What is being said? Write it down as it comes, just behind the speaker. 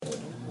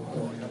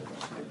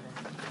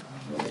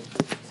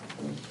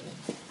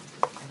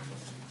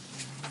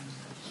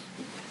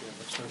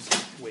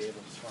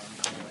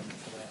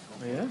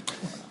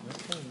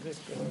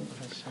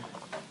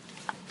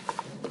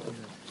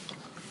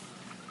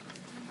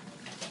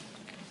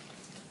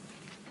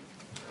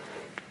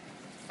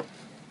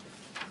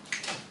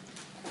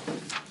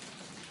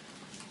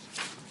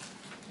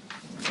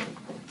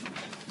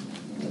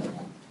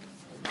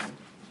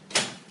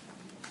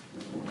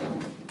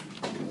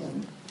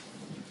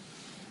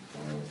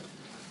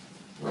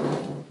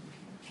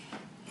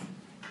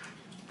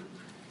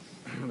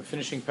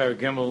finishing Perek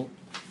Gimel.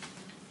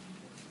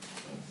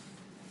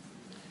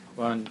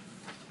 We're on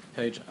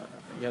page.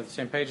 You have the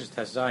same page as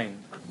Tes Zayin.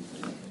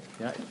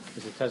 Yeah,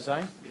 is it Tes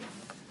Zayin?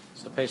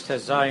 So page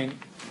Tes Zayin,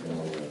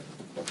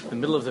 the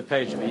middle of the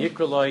page.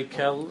 V'yikroloi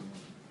kel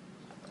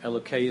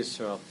Elokei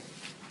Yisrael.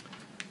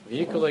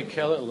 V'yikroloi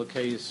kel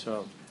Elokei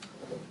Yisrael.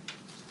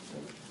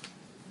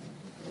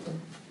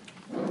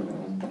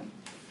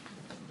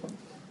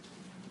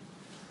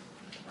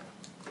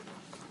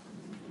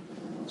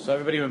 So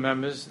everybody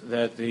remembers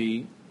that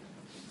the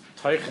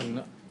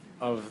Teichen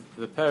of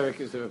the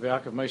Perek is that Rabbi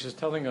Yaakov Moshe is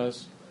telling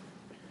us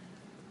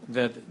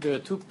that there are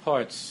two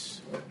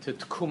parts to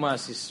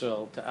Tkumas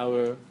Yisrael,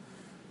 to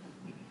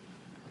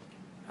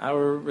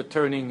our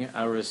returning,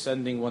 our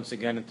ascending once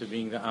again into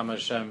being the Am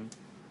Hashem,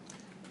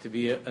 to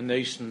be a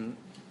nation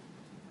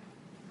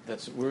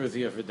that's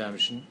worthy of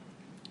redemption.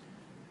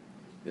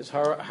 There's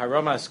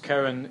Haramas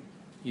Keren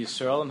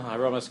Yisrael and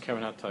Haramas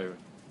Keren HaTorah.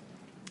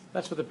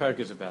 That's what the Perek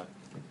is about.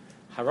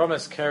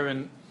 Haramas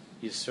Keren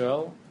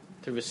Yisrael,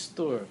 to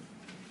restore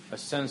a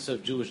sense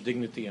of Jewish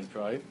dignity and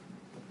pride,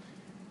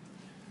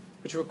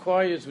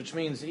 which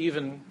means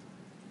even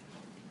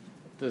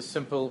the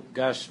simple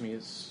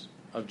Gashmis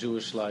of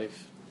Jewish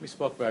life. We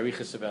spoke by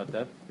Arichas about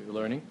that, we were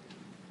learning.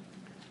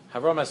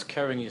 Haramas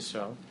Keren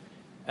Yisrael,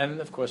 and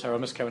of course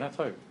Haramas Keren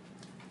HaTorah,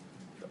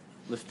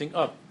 lifting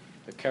up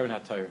the Keren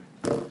HaTorah,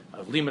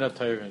 of Limud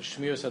HaTorah and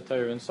Shmiras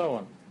HaTorah and so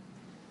on.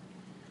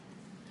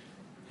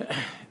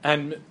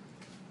 And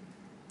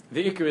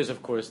the ikar is,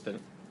 of course, that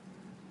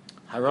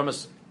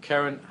Haramas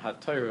Keren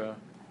HaTorah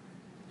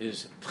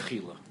is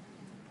Tchila.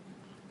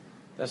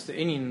 That's the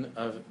inyan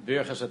of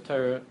Birchas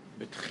HaTorah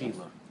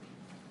b'Tchila.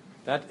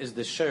 That is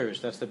the sherish,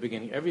 that's the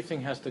beginning.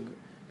 Everything has to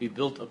be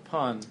built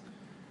upon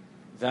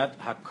that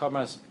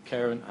Hakamas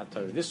Keren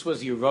HaTorah. This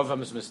was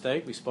Yerovam's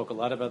mistake. We spoke a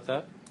lot about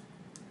that.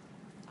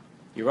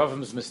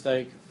 Yerovam's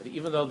mistake, that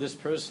even though this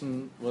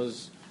person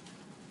was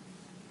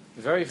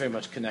very, very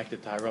much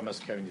connected to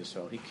Haramas Keren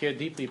Yisrael, he cared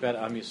deeply about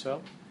Am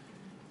Yisrael,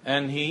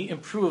 and he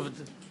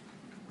improved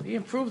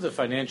the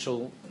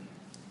financial,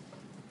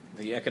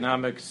 the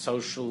economic,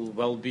 social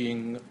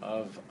well-being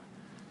of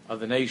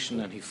the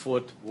nation, and he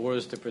fought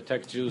wars to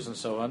protect Jews and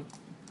so on,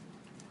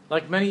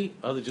 like many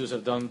other Jews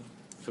have done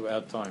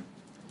throughout time.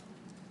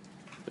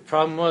 The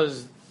problem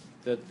was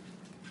that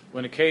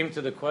when it came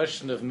to the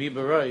question of Mi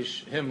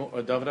B'Rosh, him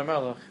or David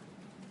HaMelech,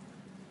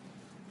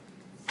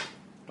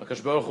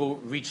 HaKadosh Baruch Hu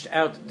reached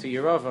out to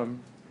Yeravam,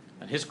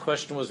 and his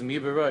question was Mi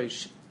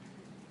B'Rosh.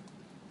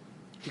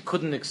 He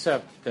couldn't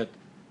accept that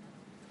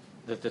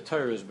the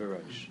Torah is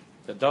B'Rosh,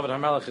 that David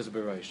HaMelech is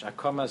B'Rosh,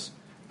 Hakamas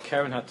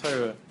Keren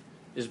HaTorah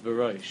is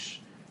B'Rosh,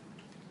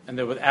 and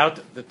that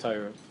without the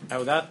Torah, and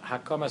without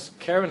Hakamas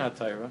Keren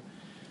HaTorah,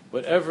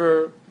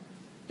 whatever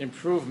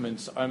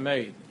improvements are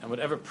made and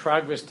whatever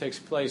progress takes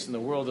place in the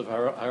world of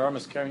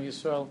Haramas Keren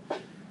Yisrael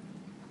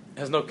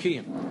has no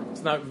kiyum.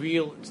 It's not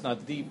real, it's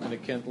not deep, and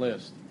it can't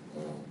last.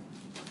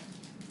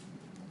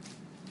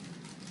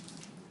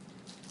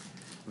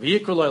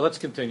 V'yikroloi, let's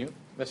continue.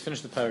 Let's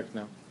finish the Perek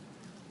now.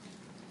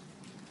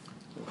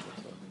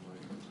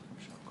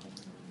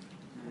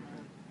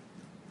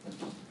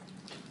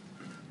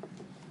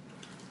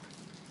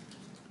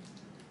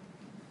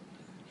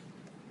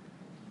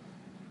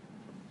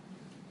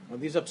 Well,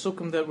 these are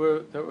psukim that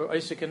were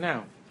Isaac and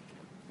now,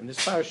 in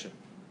this parasha.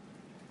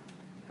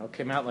 How it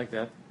came out like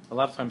that? A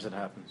lot of times it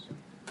happens.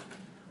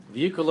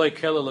 V'yikroloi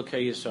kel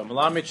Elokei Yisrael.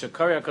 Malamit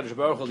shekari HaKadosh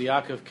Baruch Hu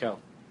liYaakov kel.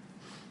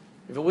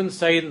 If it wouldn't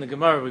say it in the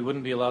Gemara, we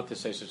wouldn't be allowed to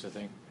say such a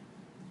thing.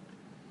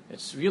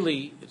 It's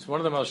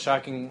one of the most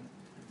shocking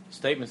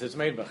statements that's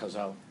made by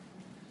Chazal.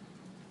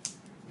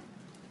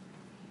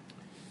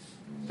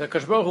 The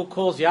HaKadosh Baruch Hu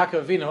calls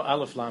Yaakov Avinu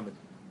Aleph Lamed.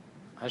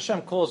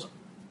 Hashem calls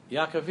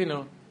Yaakov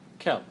Avinu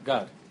Kel,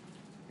 God.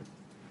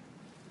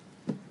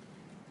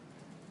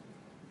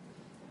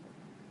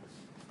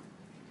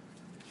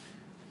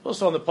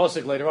 Also on the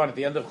pasuk later on at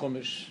the end of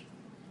Chumash,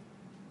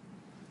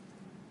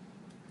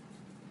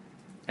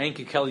 Ein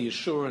Kel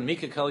Yeshurun,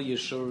 Mika Kel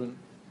Yeshurun.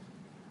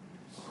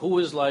 Who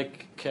is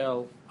like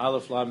Kel,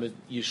 Aleph Lamed,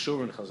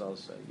 Yeshurun, Chazal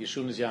say.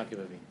 Yeshurun is Yaakov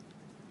Avinu.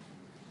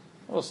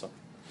 Also.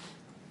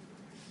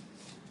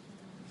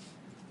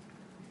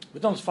 We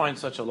don't find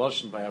such a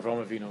lashon by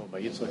Avraham Avinu,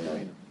 by Yitzchak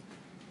Avinu.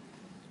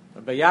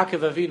 But by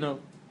Yaakov Avinu,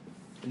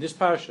 in this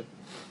parasha,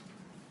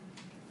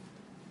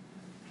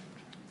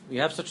 we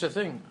have such a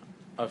thing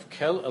of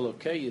Kel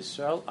Elokei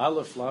Yisrael,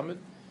 Aleph Lamed,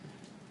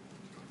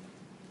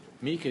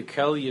 Mika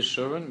Kel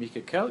Yeshurun,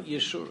 Mika Kel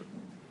Yeshurun.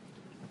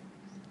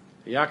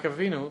 Yaakov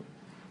Avinu,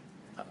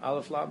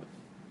 Aleph Lamed.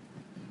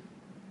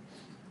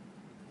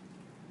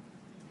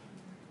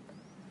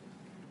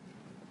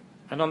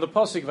 And on the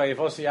pasuk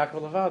Vayevosi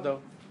Yaakov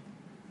Levado,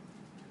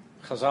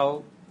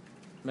 Chazal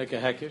make a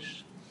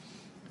hekesh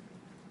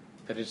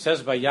that it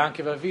says by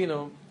Yaakov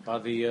Avinu,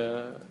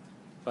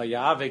 by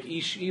Ya'avek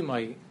Ish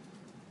Imai,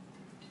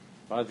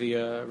 by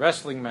the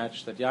wrestling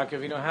match that Yaakov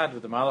Avinu had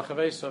with the Malach of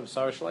Esav,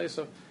 Sarah Shel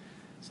Esav.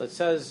 So it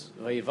says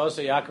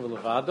Vayevosi Yaakov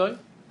Levado,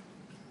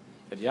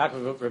 that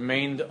Yaakov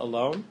remained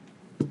alone.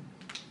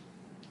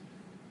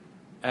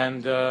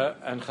 And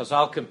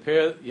Chazal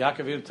compare Yaakov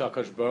Avinu to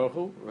HaKadosh Baruch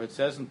Hu, where it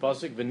says in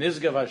Pasuk,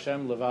 "V'nizgav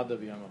Hashem levada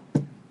v'yamo."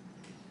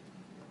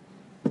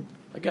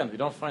 Again, we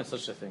don't find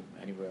such a thing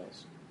anywhere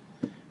else.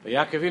 But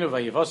Yaakov Avinu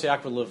vayivos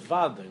Yaakov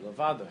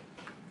levada,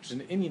 which is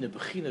an Indian of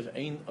Bechin of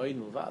Ein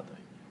Oin levada.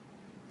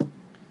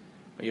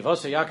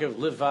 Vayivos Yaakov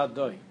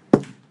levada,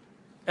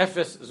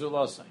 Efes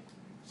Zulasai,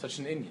 such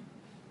an Indian.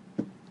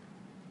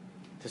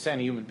 To say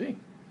any human being.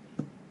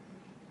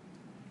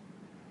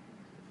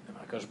 And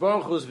HaKadosh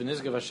Baruch Hu is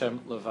v'nizgav Hashem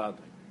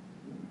levada.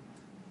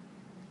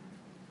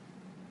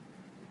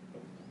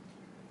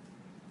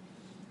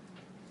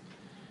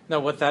 Now,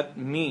 what that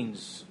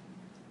means,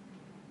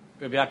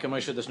 Rabbi Yaakov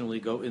Moshe doesn't really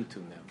go into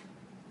now.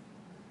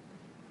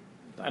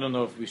 I don't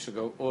know if we should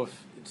go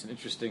off. It's an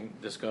interesting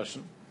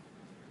discussion.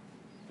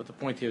 But the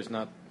point here is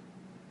not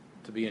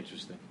to be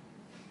interesting.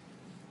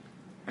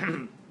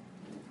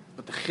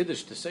 But the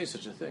chiddush to say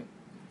such a thing.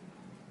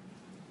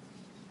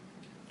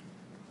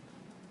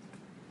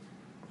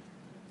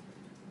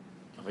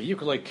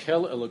 Vayikol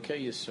kel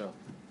Elokei Yisrael.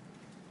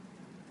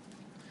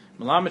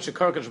 Melamed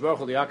shekar HaKadosh Baruch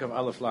Hu liYaakov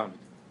Aleph Lamed.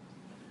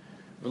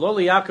 V'lo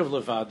liYaakov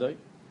levadai.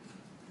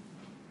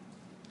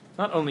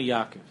 Not only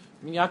Yaakov.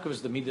 I mean, Yaakov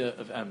is the midah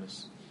of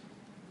emes.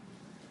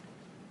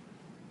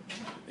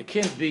 It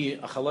can't be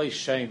a chalei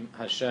shem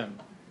Hashem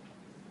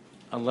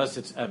unless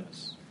it's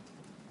emes.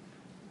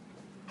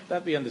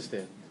 That we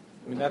understand.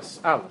 I mean, that's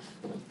Aleph.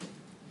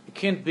 It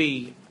can't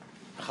be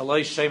a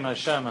chalei shem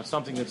Hashem on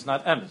something that's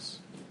not emes.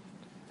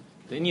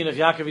 The Indian of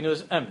Yaakov Avinu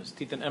is emes.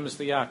 Titan emes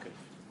to Yaakov.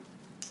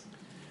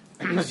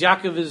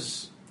 Yaakov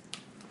is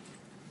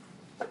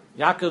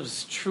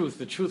Yaakov's truth,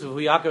 the truth of who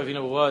Yaakov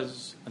Avinu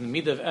was, and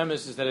the midah of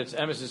emes is that its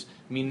emes is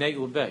minei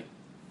ubei.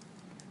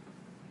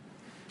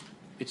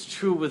 It's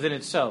true within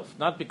itself,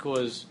 not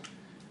because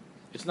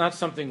it's not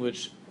something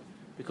which,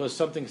 because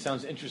something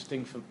sounds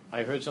interesting.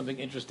 I heard something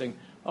interesting.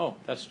 Oh,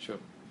 that's true.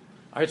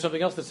 I heard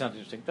something else that sounds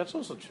interesting. That's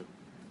also true.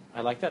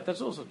 I like that.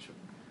 That's also true.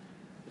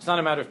 It's not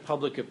a matter of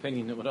public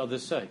opinion and what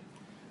others say.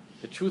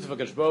 The truth of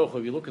HaKadosh Baruch Hu,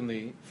 if you look in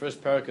the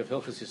first parak of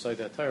Hilchos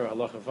Yesodei Torah,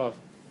 Halacha Vav,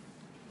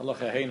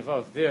 Halacha Hein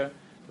Vav, there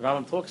the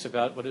Rambam talks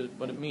about what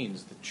it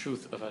means, the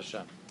truth of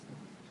Hashem.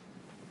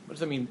 What does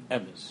that mean,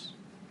 emes?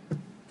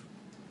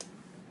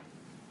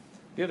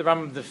 There the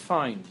Rambam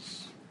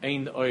defines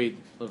Ein Oid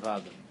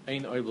Levada.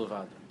 Ein Oid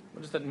Levada.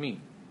 What does that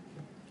mean?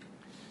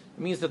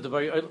 It means that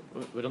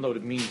we don't know what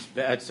it means,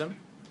 Be'etzem,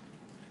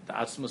 the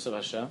Atzmus of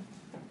Hashem.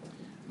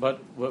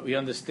 But what we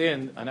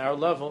understand on our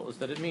level is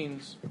that it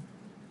means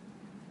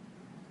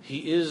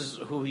He is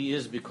who He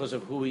is because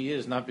of who He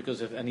is, not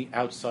because of any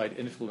outside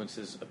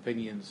influences,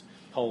 opinions,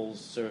 polls,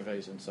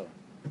 surveys, and so on.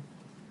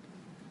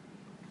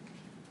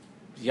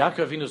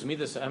 Yaakov Avinu's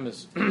midas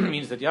emes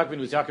means that Yaakov Avinu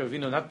was Yaakov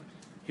Avinu,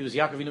 he was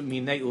Yaakov Avinu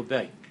minei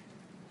ubei.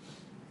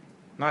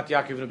 Not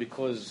Yaakov Avinu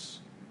because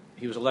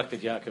he was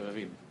elected Yaakov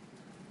Avinu.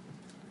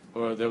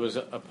 Or there was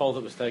a poll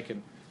that was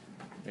taken,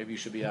 maybe you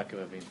should be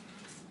Yaakov Avinu.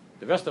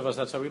 The rest of us,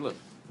 that's how we live.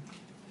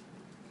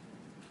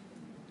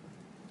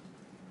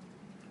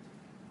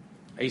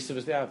 Esav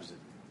is the opposite.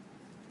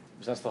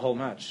 Because that's the whole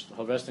match, the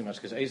whole wrestling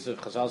match. Because Esav,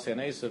 Chazal say on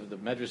Esav, the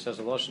Medrash says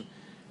a Lashon,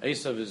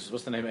 Esav is,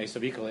 what's the name of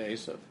Esav? Yikale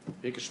Esav.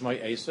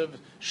 Yikashmai Esav.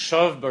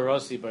 Shav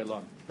barasi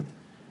bailam.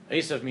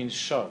 Esav means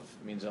shav,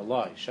 means a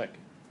lie, shek.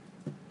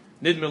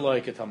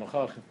 Nidmeloi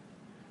ketamachachim.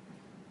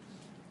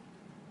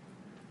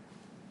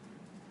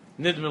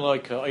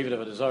 Nidmeloi ka'avid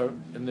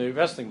avadazar. In the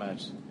wrestling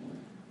match,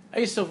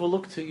 Esav will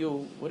look to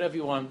you, whatever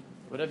you want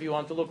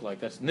to look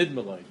like. That's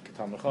nidmeloi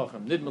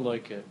ketamachachim.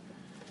 Nidmeloi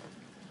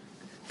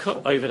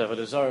ka'avid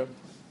avadazar.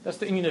 That's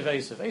the Indian of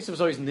Esav. Esav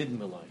is always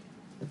nidmeloi.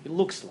 He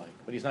looks like,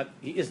 but he's not.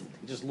 He isn't.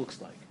 He just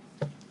looks like.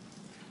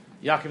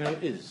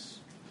 Yaakov is.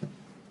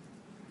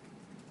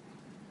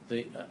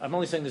 I'm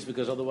only saying this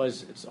because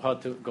otherwise it's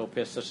hard to go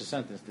past such a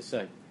sentence to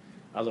say,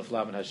 Aleph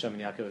Lamed Hashem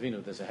and Yaakov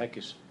Avinu. There's a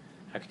hekish.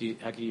 How could you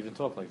even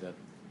talk like that?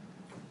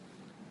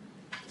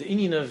 The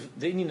Indian of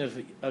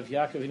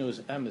Yaakov Avinu is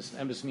emes.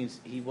 Emes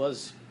means he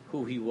was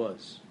who he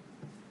was,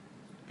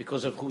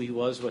 because of who he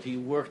was, what he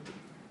worked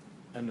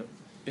and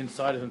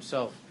inside of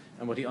himself,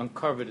 and what he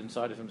uncovered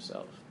inside of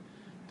himself.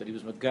 That he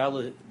was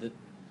Megala, the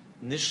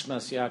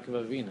Nishmas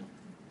Yaakov Avinu.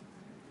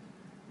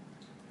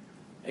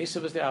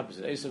 Esav is the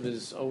opposite. Esav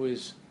is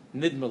always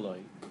Nidmeloi.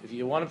 If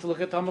you want him to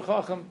look at Talmud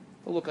Chacham,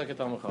 he'll look like a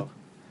Talmud Chacham.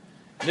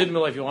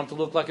 Nidmeloi, if you want him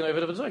to look like an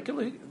Ovid of Zayk,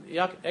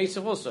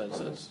 Esav also.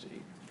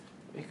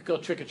 He could go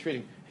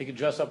trick-or-treating. He could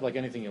dress up like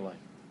anything you like.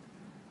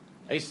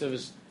 Esav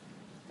is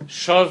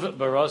Shav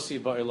Barasi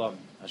Ba'ilam.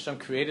 Hashem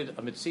created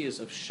a Metzias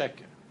of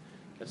Sheker.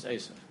 That's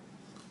Esav.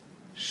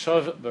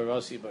 Shav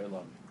Barasi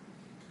Ba'ilam.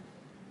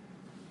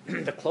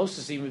 The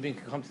closest even we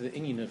can come to the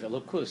Inyan of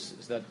Elokus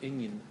is that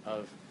Inyan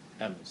of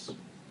emes.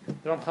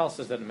 The Ramchal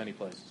says that in many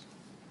places.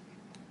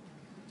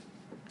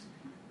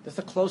 That's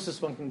the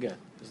closest one can get,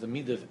 is the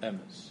midah of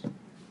emes,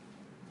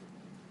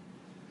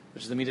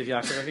 which is the midah of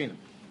Yaakov Avinu.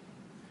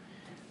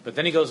 But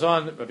then he goes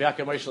on, Rabbi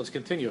Yaakov Moshe, let's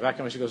continue. Rabbi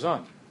Yaakov Moshe goes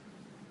on.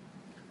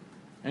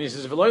 And he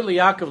says, V'loi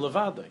Yaakov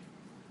levadai.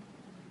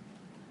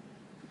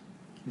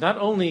 Not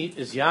only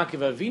is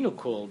Yaakov Avinu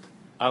called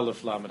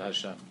Aleph Lamed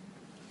Hashem.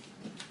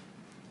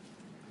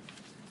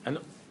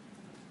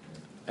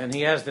 And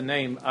he has the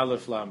name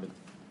Aleph Lamed.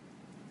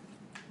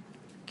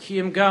 Ki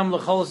im gam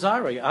l'chol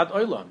zarei ad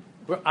olam.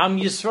 We're Am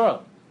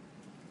Yisrael.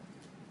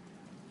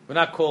 We're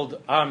not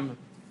called Am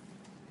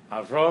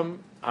Avram,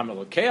 Am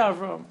Elokei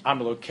Avram, Am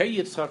Elokei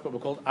Yitzchak, but we're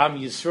called Am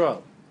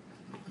Yisrael.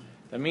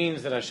 That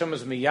means that Hashem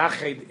is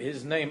miyached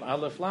his name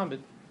Aleph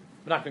Lamed.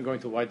 We're not going to go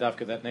into why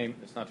dafka that name.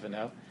 It's not for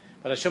now.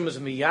 But Hashem is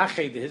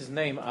miyached his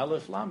name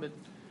Aleph Lamed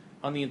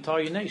on the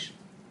entire nation.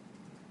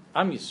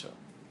 Am Yisrael.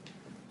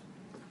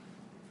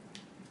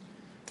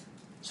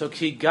 So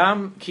ki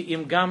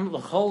im gam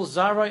l'chol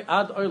zarai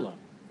ad olam.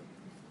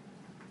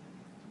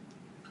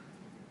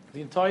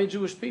 The entire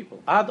Jewish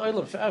people, ad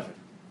olam, forever,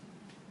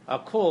 are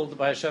called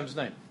by Hashem's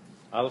name,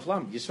 Aleph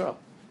Lamed Yisrael.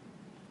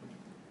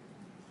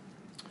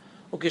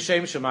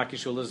 Ukeshem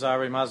shemakishu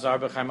l'zarei mazar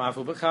b'chaim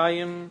afu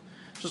b'chaim.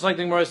 Just like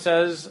the Gemara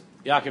says,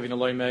 Yaakov in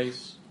Eloi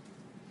Meis.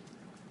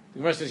 The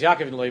Gemara says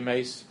Yaakov in Eloi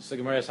Meis. So the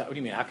Gemara says, what do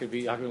you mean Yaakov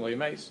in Eloi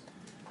Meis?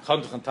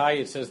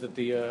 Chantai, it says that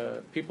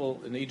the people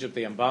in Egypt,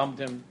 they embalmed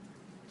him.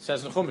 It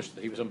says in Chumash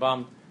that he was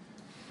embalmed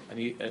and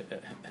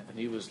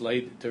he was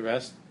laid to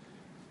rest.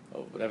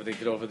 Or whatever they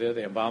did over there,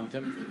 they embalmed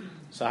him.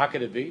 So how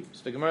could it be?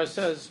 So the Gemara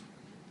says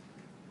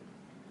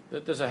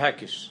that there's a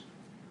hekish.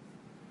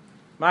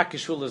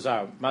 Makishul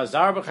lazar.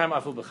 Mazar b'chaim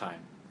afu b'chaim.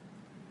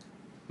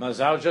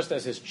 Mazar, just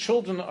as his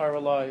children are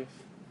alive,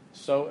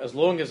 so as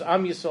long as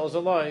Am Yisrael is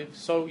alive,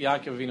 so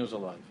Yaakov Avinu is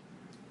alive.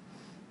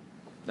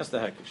 That's the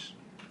hekish.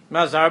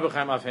 Mazar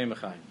b'chaim afheim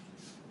b'chaim.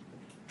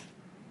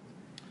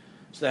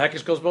 So the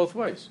hekish goes both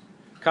ways.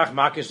 Kach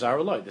makish zar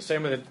aloi. The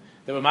same way that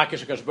they were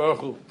makish Hakadosh Baruch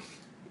Hu,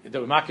 they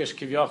were makish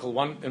kivyachol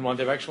one in one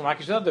direction,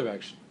 makish the other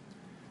direction.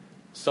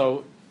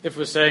 So if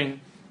we're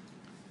saying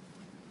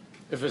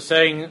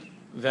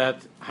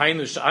that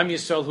Hainu Am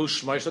Yisrael Hu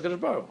Shmoi Shel Hakadosh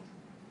Baruch Hu,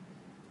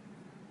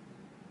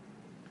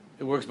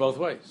 it works both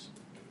ways.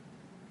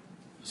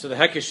 So the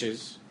hekish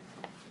is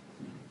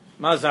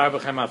Mazar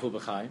b'chaim afu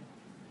b'chaim,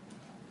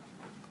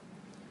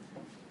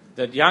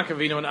 that Yaakov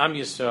Avinu and Am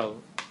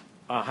Yisrael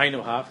are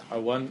Hainu Hach,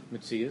 are one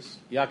Metzias,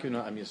 Yaakov Avinu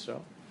and Am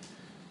Yisrael.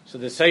 So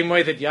the same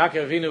way that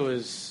Yaakov Avinu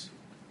is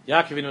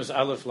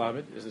Aleph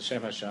Lamed, is the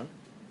Shem Hashem.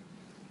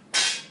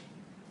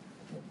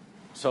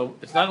 So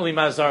it's not only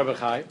Mazar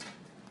b'chaim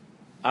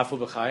afu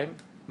b'chaim,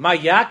 Ma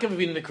Yaakov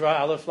Avinu Nikra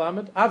Aleph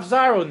Lamed,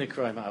 Avzaro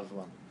Nikra Aleph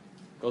Lamed.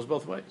 Goes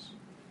both ways.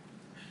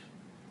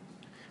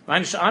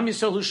 We say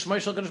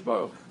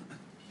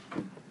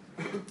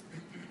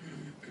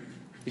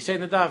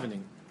in the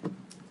davening,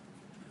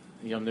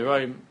 Yom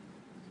Neroim,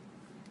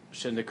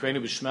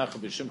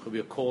 we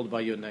are called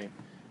by your name.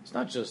 It's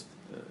not just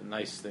a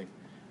nice thing.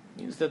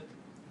 It means that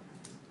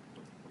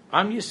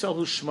Am Yisrael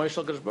Hu Shmoi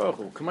Shel Hakadosh Baruch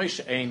Hu. K'may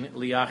she'ein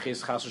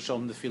liyachis chas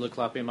v'shalom nefila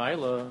klapei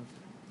ma'ila.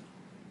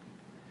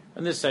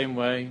 In the same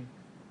way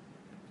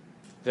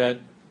that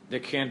there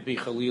can't be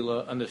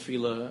Chalila and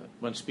Nefila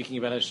when speaking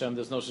about Hashem.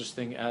 There's no such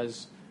thing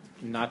as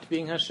not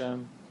being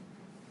Hashem.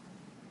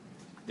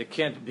 There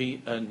can't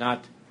be a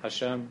not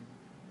Hashem.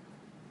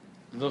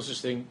 There's no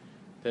such thing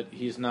that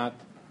He is not.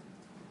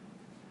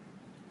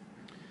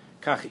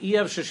 So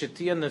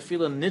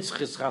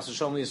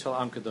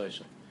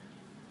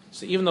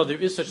even though there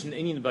is such an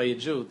inyan by a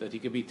Jew that he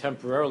could be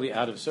temporarily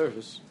out of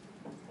service,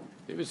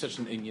 there is such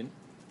an inyan.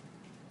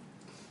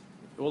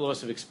 All of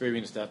us have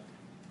experienced that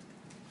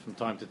from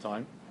time to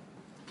time.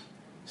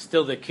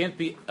 Still, there can't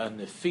be a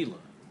nefila.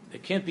 There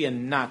can't be a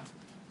not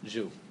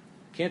Jew.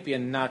 Can't be a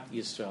not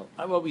Yisrael.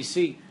 What we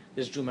see,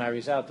 this Jew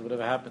marries out, or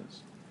whatever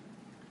happens.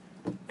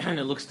 And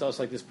it looks to us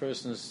like this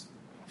person is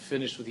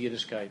finished with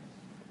Yiddishkeit.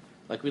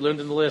 Like we learned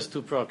in the last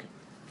two prakim.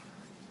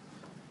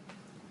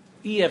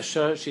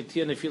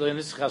 Even if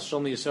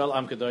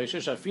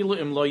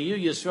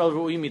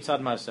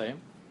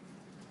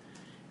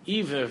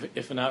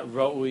we're not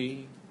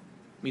ra'ui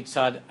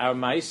mitzad our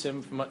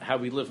ma'asim, from how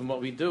we live and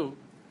what we do,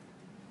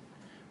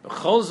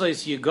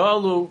 nevertheless, the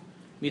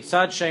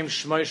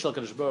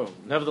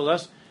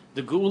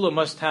geula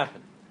must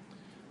happen.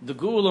 The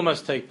geula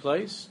must take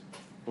place.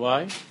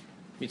 Why?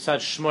 Mitzad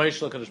Shmoi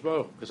Shel Hakadosh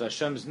Baruch Hu, because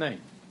Hashem's name.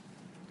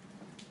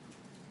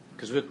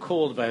 Because we're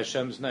called by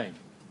Hashem's name.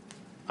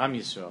 Am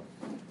Yisrael.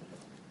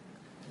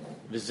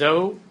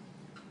 V'zeu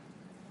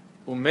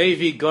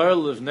umevi gar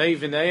levnei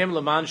v'neim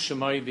leman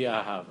shemoi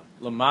b'ahava.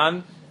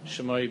 Leman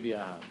shemoi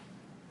b'ahava.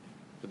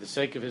 For the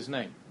sake of His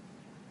name.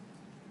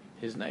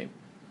 His name.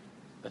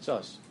 That's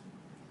us.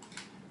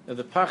 Now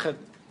the pachad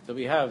that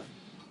we have,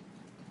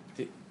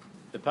 the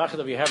pachad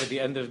that we have at the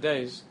end of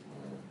days,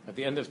 at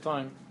the end of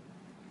time,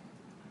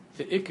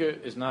 the ikr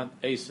is not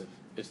Esav,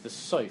 it's the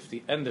soif,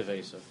 the end of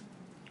Esav,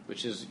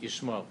 which is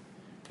Yishmael.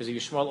 Because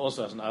Yishmael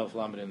also has an Aleph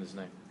Lamed in his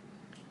name.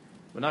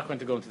 We're not going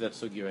to go into that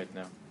sugi right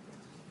now.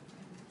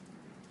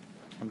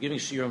 I'm giving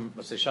shiurim,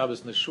 let's say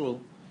Shabbos in the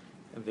shul,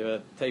 and there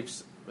are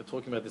tapes, we're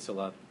talking about this a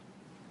lot.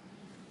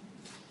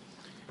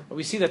 But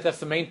we see that that's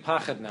the main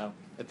pachad now,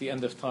 at the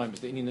end of time,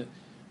 is the inyan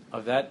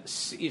of that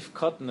Seif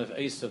Katan of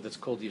Esav that's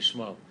called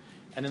Yishmael.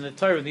 And in the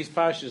Torah, in these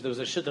parashas, there was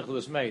a shidduch that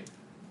was made,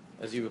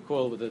 as you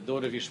recall, with the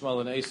daughter of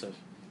Yishmael and Esav.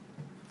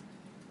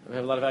 We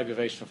have a lot of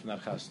aggravation from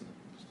that chasna.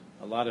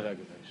 A lot of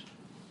aggravation.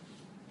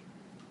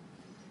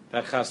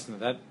 That chasna,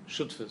 that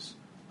shutfus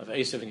of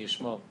Esav and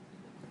Yishmael.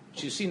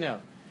 So you see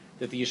now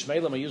that the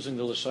Yishmaelim are using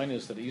the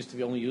Lashonis that it used to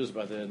be only used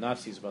by the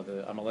Nazis, by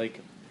the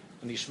Amalekim.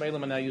 And the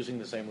Yishmaelim are now using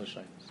the same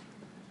Lashonis.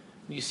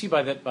 And you see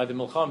by the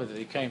Milchama that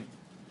he came,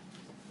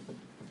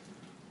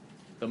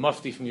 the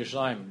Mufti from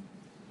Yerushalayim,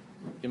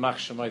 Yimach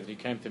Shemai, that he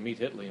came to meet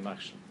Hitler,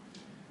 Yimach Shem.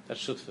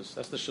 That's shutfus.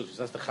 That's the shutfus.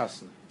 That's the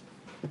chasna.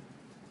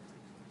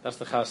 That's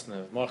the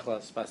chasna.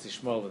 Morchlas, Bas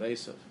Yishmael with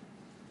Esav.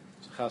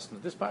 It's a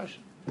chasna. This parsha.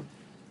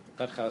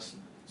 That chasna.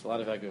 It's a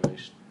lot of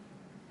aggravation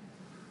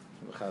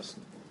from the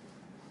chasna.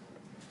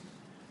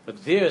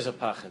 But there is a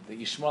pachad that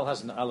Yishmael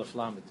has an Aleph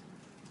Lamed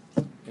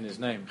in his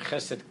name.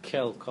 Chesed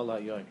Kel Kol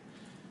HaYoim.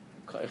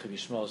 Koich of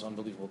Yishmael is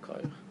unbelievable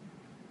koich.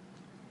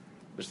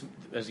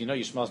 As you know,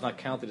 Yishmael is not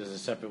counted as a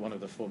separate one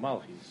of the four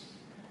Malchis.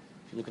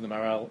 If you look in the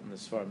Maral and the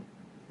Sfarim,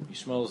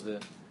 Yishmael is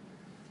the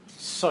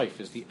Soif,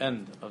 is the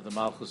end of the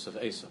Malchus of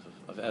Esav,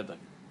 of Edom,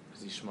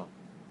 is Yishmael.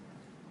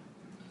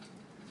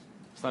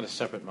 It's not a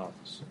separate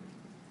Malchus.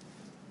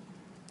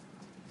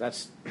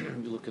 That's,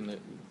 you look in the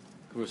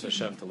Gerus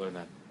Hashem to learn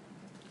that.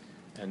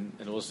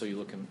 And also you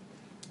look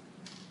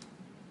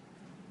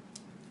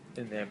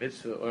in their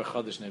mitzvah, or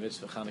Chodesh, their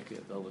mitzvah,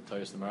 Chanukah, all the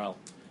Torahs, the Maral,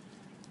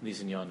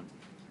 these in Yonim.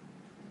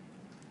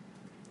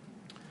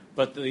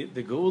 But the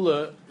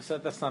Geula,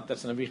 that's an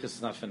Abichas,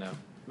 it's not for now.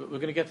 We're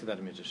going to get to that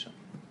in Midrash.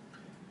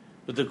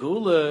 But the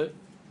Geula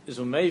is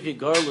Umevi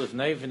Gorlev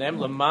Nevinem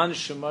Leman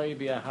Shemai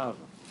Bi'ahava.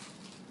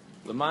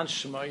 Leman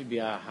Shemai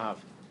Bi'ahava.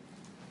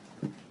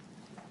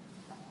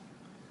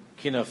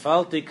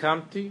 Kinafalti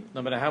Kamti,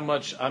 no matter how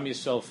much Am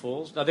Yisrael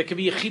falls. Now there could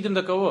be Yechidim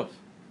that go off.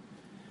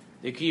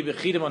 There could be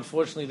Yechidim,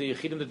 unfortunately, the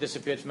Yechidim that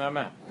disappeared from our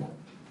map.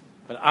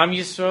 But Am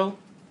Yisrael,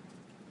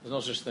 there's no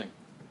such thing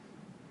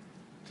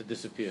to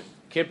disappear.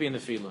 Can't be in the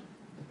Fila.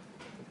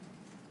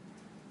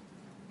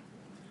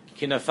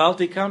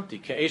 Kinafalti Kamti,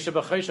 Ke'esha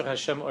B'chayshach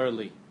Hashem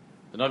Orli.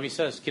 The Navi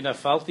says,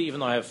 Kinafalti, even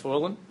though I have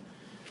fallen,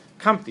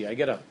 Kamti, I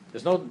get up.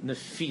 There's no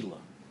Nefila.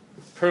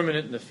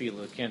 Permanent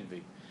Nefila, it can't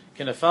be.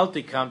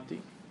 Kinafalti Kamti,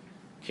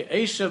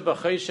 Ke'esha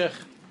B'chayshach,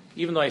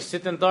 even though I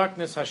sit in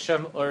darkness,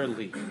 Hashem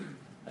Orli.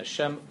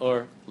 Hashem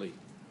Orli.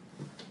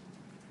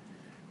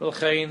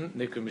 V'lchein,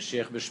 Nikur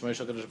Mashiach B'shmoi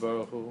HaKadosh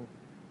Baruch Hu.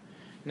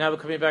 Now we're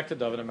coming back to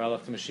David and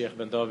Malach to Mashiach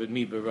ben David,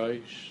 mi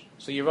beroish.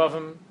 So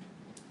Yeravim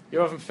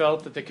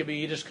felt that there could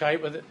be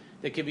Yiddishkeit, but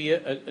there could be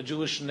a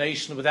Jewish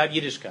nation without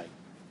Yiddishkeit.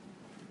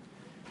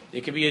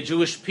 There could be a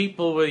Jewish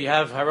people where you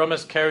have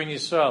Haramas carrying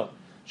Yisrael,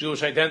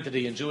 Jewish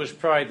identity and Jewish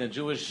pride and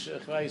Jewish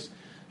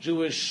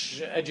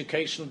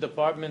educational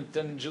department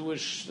and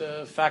Jewish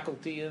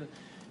faculty and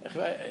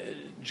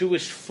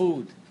Jewish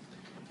food.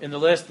 In the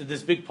last,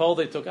 this big poll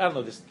they took, I don't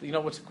know this. You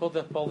know what's it called?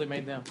 That poll they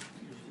made now,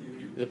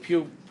 the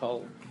Pew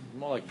poll.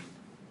 More like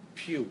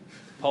Pew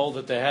poll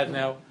that they had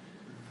now.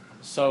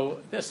 So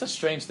there's such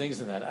strange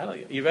things in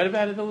that. You read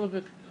about it a little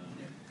bit?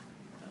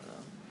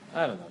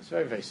 I don't know. It's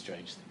very, very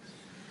strange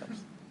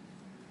things.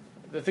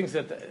 The things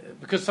that,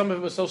 because some of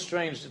it was so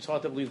strange, it's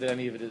hard to believe that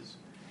any of it is.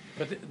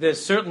 But there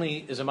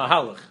certainly is a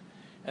mahalach,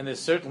 and there's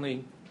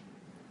certainly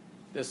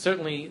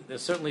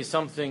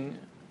something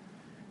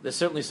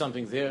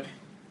there.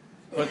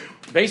 But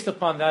based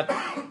upon that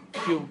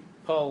Pew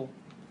poll,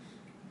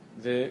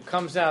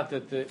 comes out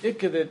that the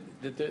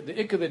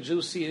ikka that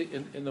Jews see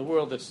in the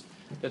world,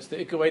 that's the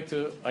ikka way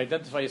to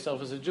identify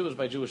yourself as a Jew is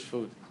by Jewish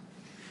food.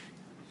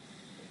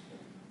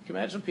 Can you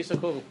imagine a piece of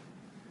kugel?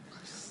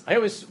 I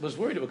always was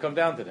worried it would come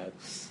down to that.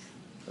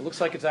 It looks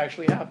like it's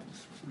actually happened.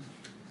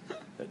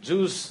 That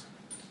Jews,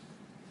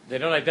 they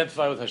don't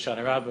identify with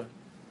Hoshana Rabbah.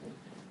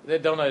 They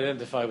don't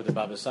identify with the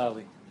Baba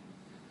Sali.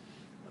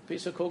 A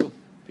piece of kugel,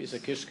 a piece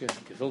of kishke,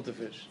 gefilte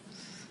fish.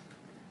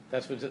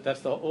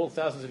 That's all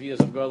thousands of years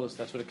of Golos.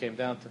 That's what it came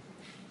down to.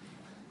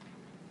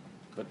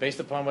 But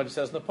based upon what it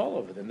says in the poll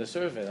over there, in the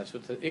survey, that's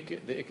what the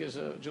ik is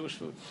Jewish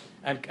food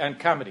and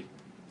comedy,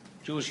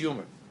 Jewish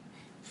humor.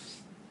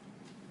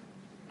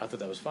 I thought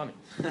that was funny.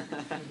 I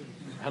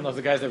don't know if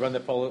the guys that run the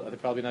poll they're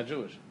probably not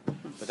Jewish,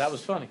 but that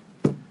was funny.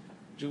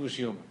 Jewish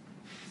humor.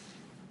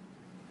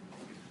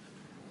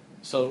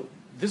 So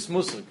this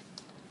musig,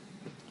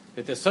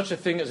 that there's such a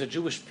thing as a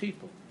Jewish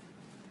people.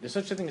 There's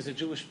such a thing as a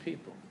Jewish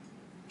people.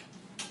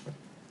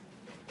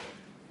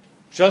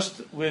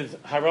 Just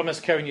with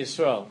Haramas carrying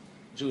Yisrael,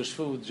 Jewish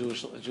food,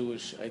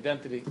 Jewish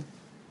identity.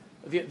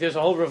 There's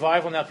a whole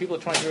revival now. People are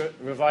trying to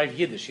revive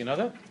Yiddish. You know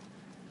that?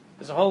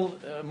 There's a whole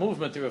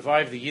movement to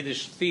revive the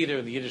Yiddish theater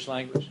and the Yiddish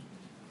language.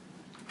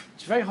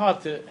 It's very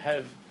hard to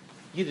have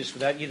Yiddish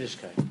without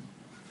Yiddishkeit.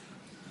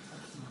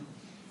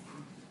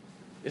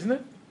 Isn't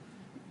it?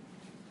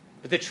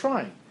 But they're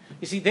trying.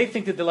 You see, they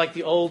think that they're like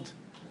the old,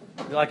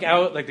 like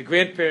the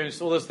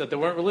grandparents, all this, that they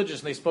weren't religious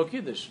and they spoke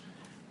Yiddish.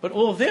 But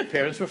all of their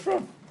parents were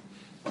from.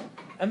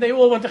 And they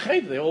all went to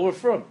Cheder. They all were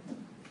from.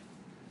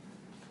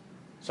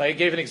 So I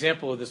gave an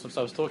example of this once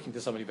I was talking to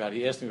somebody about it.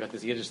 He asked me about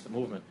this Yiddish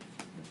movement.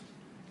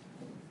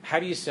 How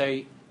do you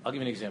say, I'll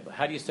give you an example.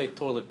 How do you say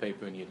toilet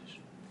paper in Yiddish?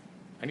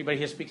 Anybody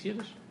here speaks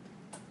Yiddish?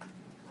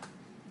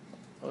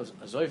 Oh,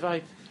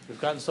 Zoivite. We've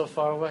gotten so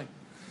far away.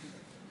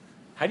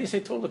 How do you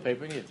say toilet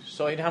paper in Yiddish?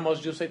 So you know how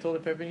most Jews say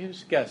toilet paper in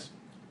Yiddish? Guess.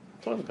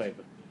 Toilet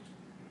paper.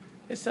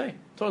 They say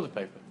toilet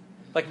paper.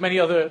 Like many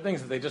other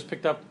things that they just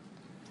picked up.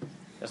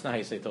 That's not how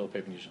you say toilet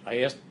paper in Yiddish.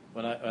 I asked,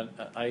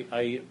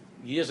 I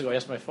years ago, I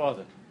asked my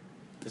father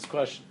this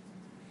question.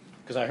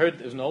 Because I heard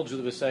there was an old Jew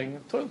that was saying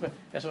toilet paper.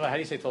 I asked him, how do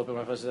you say toilet paper?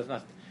 My father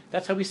said,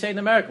 that's how we say it in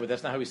America, but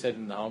that's not how we say it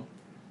in the home.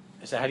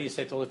 I said, how do you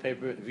say toilet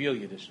paper? Real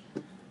Yiddish.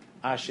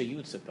 Asher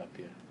Yutze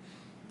papier.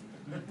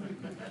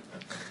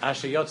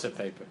 Asher Yotze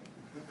paper.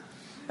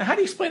 Now, how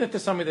do you explain it to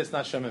somebody that's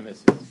not Shema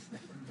Mitzvah?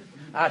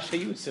 Asher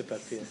Yutze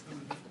papier.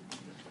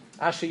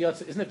 Asher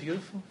Yotze. Isn't it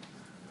beautiful?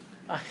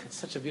 It's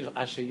such a beautiful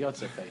Asher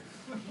Yotze paper.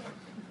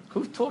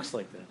 Who talks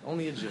like that?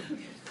 Only a Jew.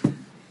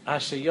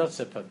 Asher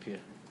Yotze papier.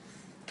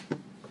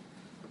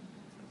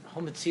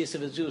 Whole Metzias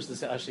of the Jews to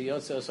say Asher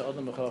Yotze or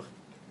Odom B'choch.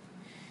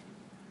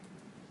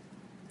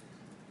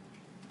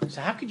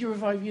 So how could you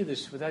revive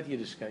Yiddish without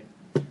Yiddishkeit?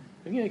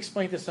 When you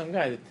explain to some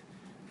guy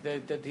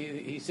that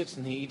he sits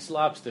and he eats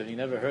lobster, he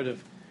never heard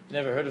of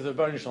the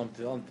Baruch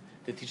Shalom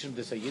to teach him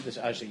to say Yiddish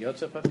Asher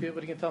Yotze papier,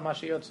 but he can tell him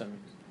Asher Yotze means.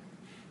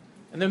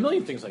 And there are a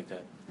million things like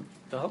that.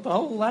 The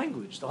whole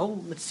language, the whole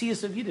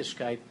Metzias of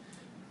Yiddishkeit,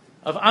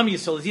 of Am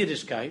Yisrael is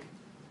Yiddishkeit.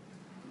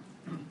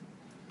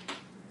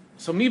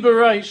 So mi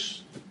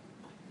bereish,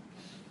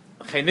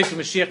 Chaynik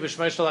Mashiach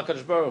b'Shmei Shel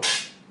HaKadosh Baruch.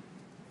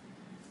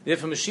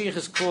 Therefore, Mashiach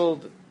is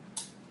called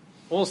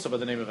also by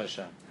the name of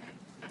Hashem.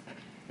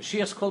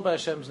 Mashiach is called by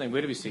Hashem's name.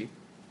 Where do we see?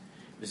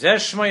 V'zeh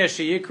Shmei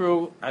Asher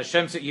Yikru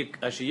Hashem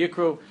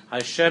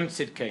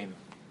Tzidkeinu.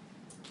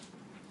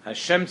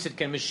 Hashem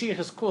Tzidkeinu. Mashiach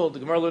is called. The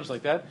Gemara learns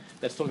like that.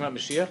 That's talking about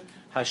Mashiach.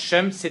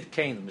 Hashem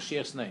Tzidkeinu.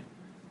 Mashiach's name.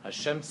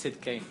 Hashem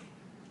Tzidkeinu.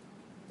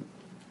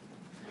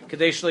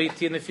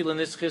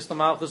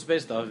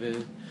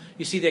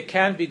 You see, there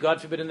can be, God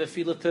forbid, in the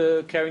field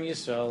to carrying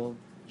Yisrael,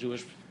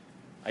 Jewish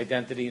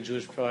identity and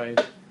Jewish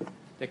pride.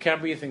 There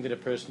can be a thing that a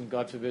person,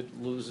 God forbid,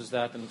 loses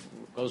that and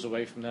goes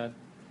away from that.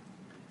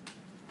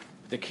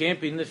 But there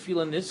can't be in the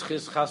field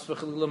nitzchis chas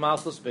v'chalila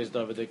malchus based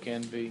over. There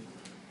can be. It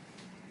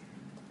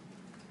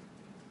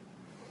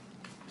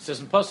says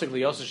in Pasuk,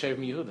 Liyosef Shevet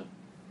Yehuda.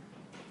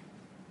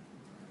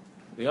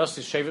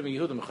 Liyosef Shevet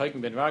Yehuda,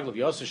 Mechaykim ben Raglav.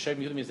 Liyosef Shevet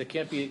Yehuda means there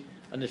can't be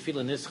a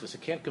nefila nitzchis.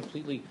 It can't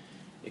completely.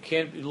 It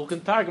can't look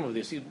in Targum of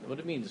this. See what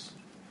it means.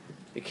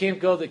 It can't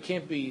go. There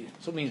can't be.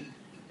 So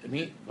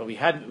but we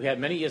had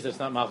many years that's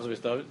not Malchus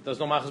Beis David. There's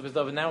no Malchus Beis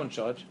David now in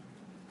charge.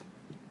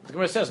 The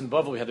Gemara says in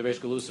Bavel we had the Reish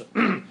Galusa,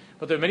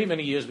 but there are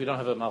many years we don't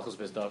have a Malchus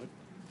Beis David.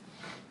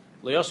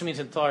 Liyosha means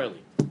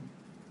entirely.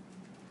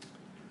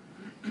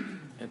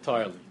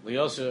 Entirely.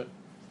 Liyosha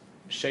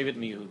Shevet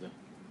Yehuda.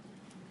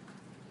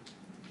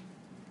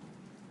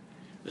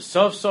 The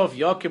Sof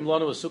Yakim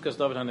Lanu Asukas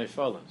David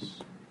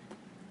Haneifalas.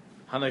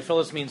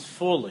 Haneifalas means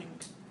falling,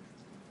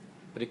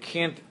 but it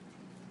can't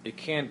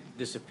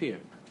disappear.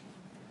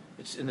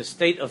 It's in the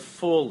state of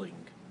falling.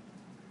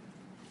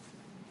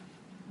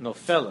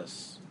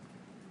 Nofelas.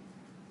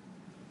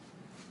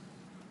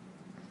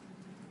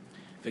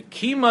 The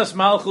Kimas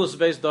Malchus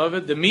Beis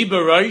David, the Mi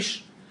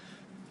Bereish,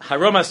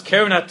 Haramas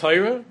Keren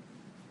HaTorah,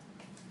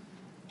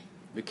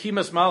 the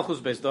Kimas Malchus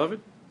Beis David.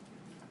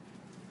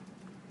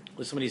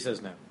 Listen what he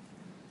says now.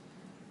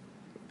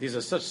 These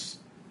are such,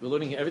 we're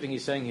learning everything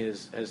he's saying here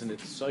has in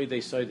its side,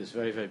 there's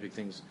very, very big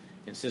things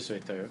in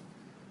Sisrei Torah.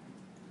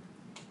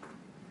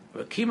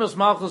 Kimas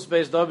Malchus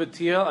Beis David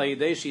Tia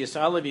Ayidei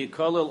Sheyisala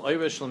v'Yikolel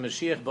Oirah Shel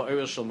Mashiach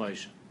ba'Oirah Shel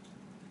Moshe.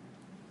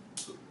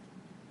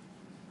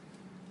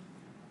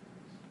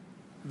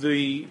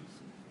 The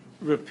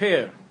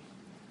repair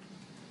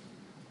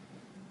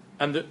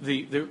and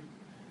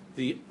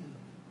the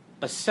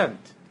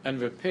ascent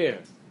and repair,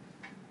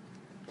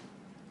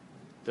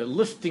 the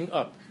lifting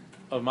up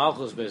of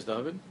Malchus Beis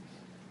David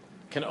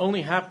can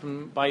only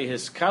happen by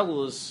his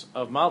kalus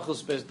of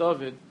Malchus Beis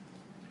David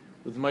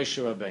with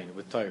Moshe Rabbeinu,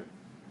 with Torah.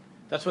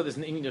 That's why there's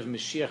an union of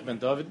Mashiach ben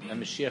David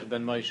and Mashiach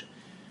ben Moshe.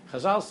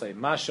 Chazal say,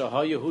 Masha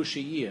hayahu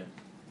sheyiyeh.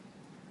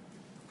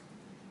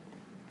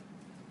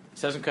 It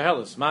says in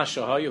Koheles,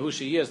 Masha hayahu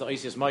sheyiyeh is the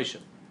Isis Moshe.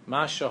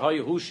 Masha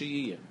hayahu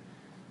sheyiyeh.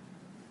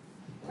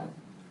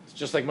 It's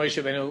just like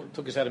Moshe Rabbeinu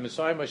took us out of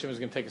Mitzrayim, Moshe was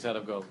going to take us out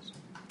of Golos.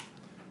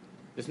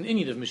 There's an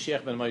union of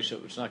Mashiach ben Moshe,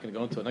 which we're not going to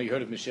go into. I know you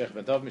heard of Mashiach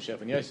ben David, Mashiach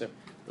ben Yosef,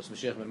 but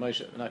Mashiach ben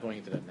Moshe. We're not going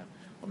into that now.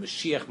 Or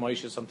Mashiach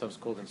Moshe is sometimes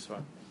called in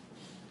Sfar.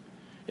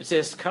 It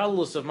says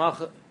Kalus of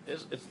Malchus.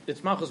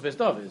 It's Malchus Beis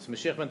David. It's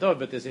Mashiach ben David,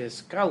 but there's a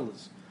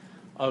Hiskalus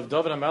of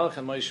David HaMelech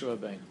and Moshe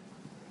Rabbeinu.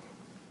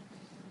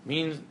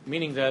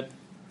 Meaning that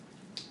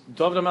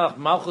David HaMelech,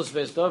 Malchus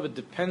Beis David,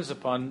 depends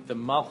upon the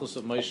Malchus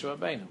of Moshe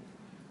Rabbeinu.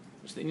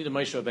 It's the need of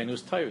Moshe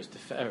Rabbeinu's Torah, the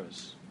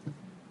Tiferes,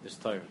 this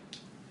Torah.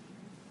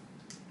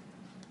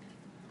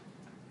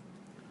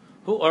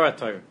 Who are a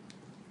Torah?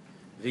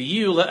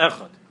 V'yiyu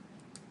le'echad,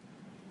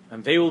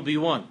 and they will be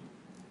one.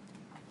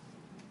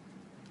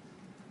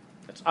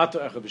 That's Ato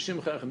Echad,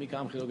 B'Shimcha Echad,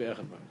 Mikam Chilogah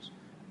Echad Baris.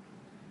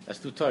 That's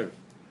two Torah.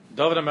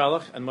 David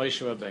HaMelech and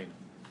Moshe Rabbeinu.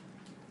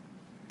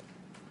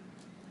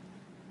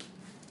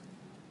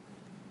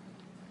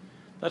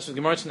 That's what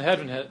the Gemara in the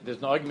Hedron.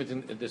 There's no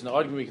argument. There's no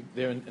argument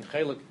there in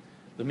Chaylik.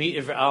 Lemi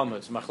Iver Alma.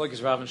 It's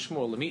Machlekes Rav and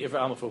Shmuel. Lemi Iver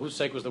Alma. For whose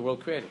sake was the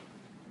world created?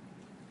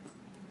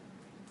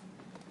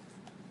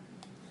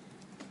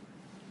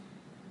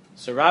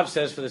 So Rav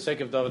says for the sake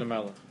of David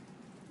HaMelech.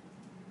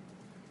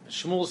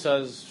 Shmuel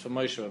says for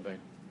Moshe Rabbeinu.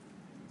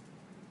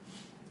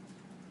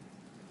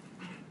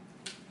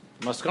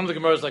 Maskon of the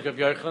Gemara is like Rav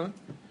Yochanan.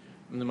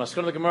 And the Maskon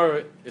of the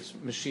Gemara, it's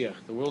Mashiach.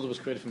 The world was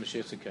created from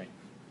Mashiach Tzidkein.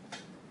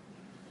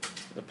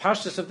 The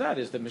pashtus of that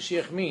is that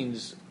Mashiach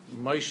means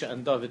Moshe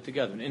and David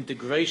together, an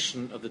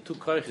integration of the two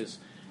koiches,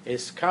 a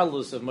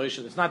skalus of Moshe.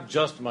 It's not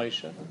just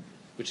Moshe,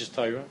 which is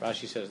Torah,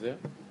 Rashi says there,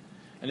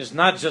 and it's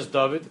not just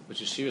David,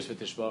 which is Shiras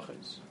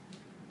v'Tishbachos,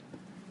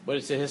 but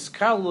it's a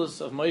hiskalus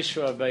of Moshe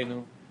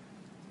Rabbeinu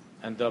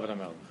and David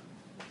HaMelech.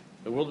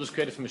 The world was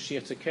created from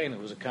Mashiach Tzidkein. It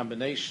was a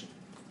combination,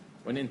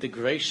 or an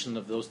integration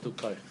of those two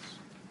koiches.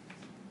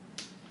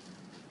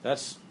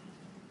 That's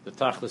the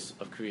tachlis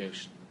of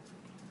creation.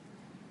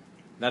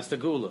 That's the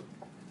Gula.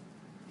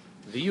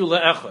 The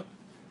Yula Echad.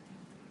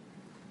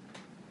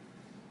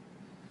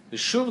 The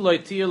Shuv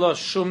Loitiyala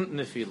Shum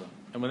Nefila.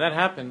 And when that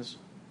happens,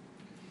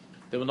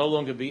 there will no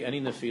longer be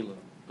any Nefila.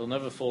 They'll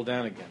never fall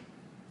down again.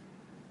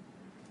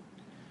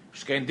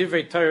 Shkein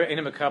Divrei Torah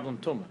Eina Mekablam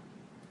Tumah.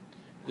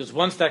 Because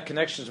once that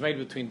connection is made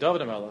between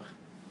David HaMelech,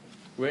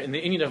 where in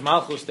the Inyan of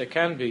Malchus there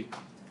can be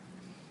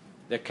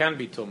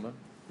Tumah.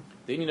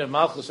 The Inyan of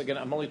Malchus, again,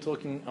 I'm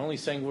only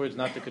saying words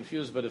not to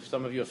confuse, but if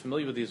some of you are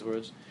familiar with these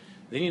words,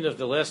 the Inyan of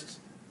the last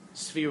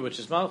sphere, which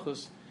is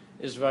Malchus,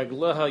 is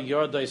Ragleha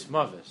Yardais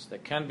Mavis. There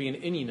can be an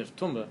Inyan of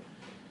Tumah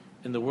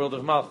in the world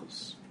of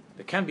Malchus.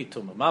 There can be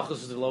Tumah.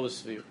 Malchus is the lowest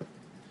sphere.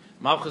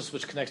 Malchus,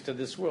 which connects to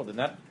this world. In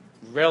that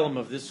realm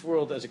of this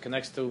world, as it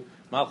connects to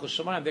Malchus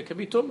Shemayim, there can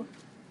be Tumah.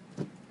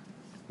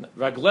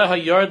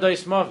 Ragleha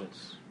Yardais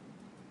Mavis.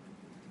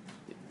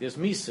 There's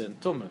Misa and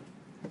Tumah.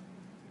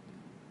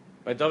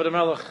 By David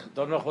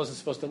HaMelech wasn't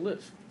supposed to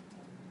live.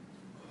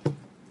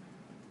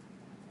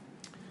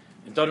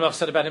 And David HaMelech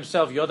said about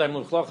himself, Yodayim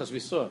L'Mchlach, as we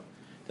saw,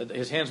 that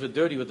his hands were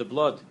dirty with the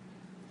blood.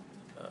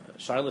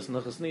 Shailas and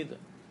Lechas Nida.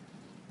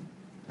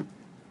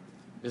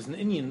 There's an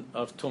Inyan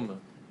of Tumah.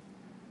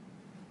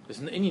 There's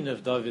an Inyan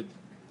of David,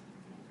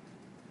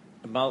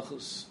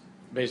 Malchus,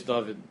 based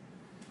David,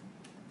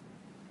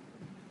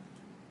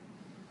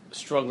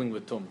 struggling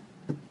with Tumah.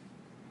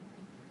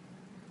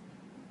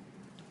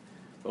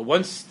 But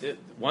once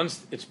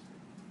it's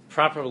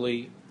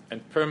properly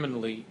and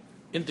permanently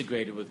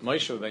integrated with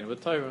Moshe Rabbeinu,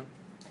 with Torah,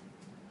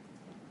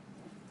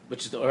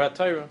 which is the Orat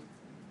Torah,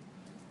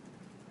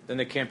 then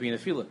there can't be an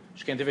Nefila.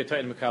 Shkein Divrei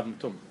Torah and Mekablam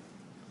Tum.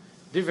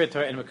 Divrei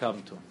Torah and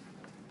Mekablam Tum.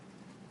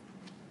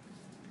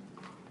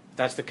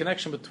 That's the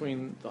connection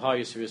between the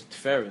highest spheres,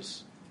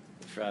 Tiferes,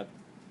 Efrat,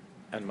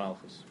 and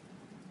Malchus.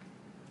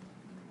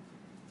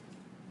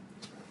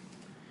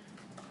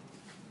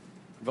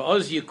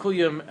 Va'oz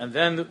Yekuyim, and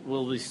then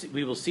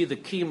we will see the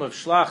kiyum of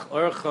Shlach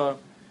Orcha,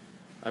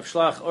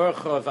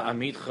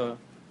 Va'amitcha,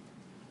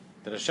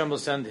 that Hashem will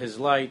send His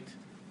light,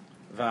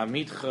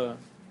 Va'amitcha,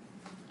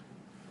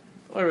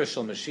 Orish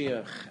al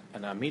Mashiach,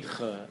 and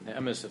Amitcha, the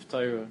emes of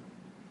Torah.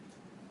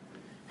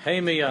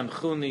 Heime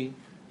Yanchuni,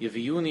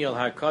 Yeviyuni al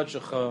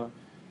HaKadshecha,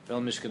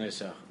 Vel Mishkan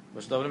Esach.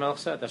 What's David HaMelech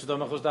said? That's what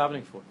David HaMelech was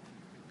davening for.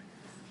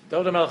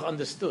 David HaMelech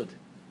understood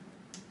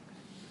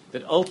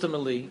that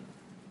ultimately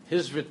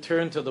his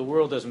return to the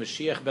world as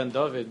Mashiach ben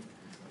David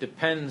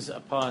depends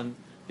upon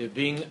there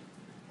being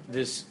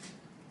this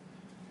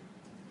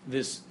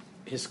his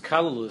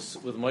kalulus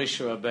with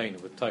Moshe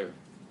Rabbeinu, with Torah.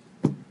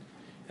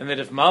 And that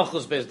if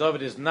Malchus Beis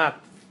David is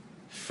not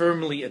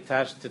firmly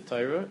attached to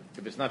Torah,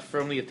 if it's not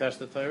firmly attached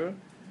to Torah,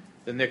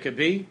 then there could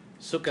be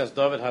Sukkos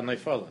David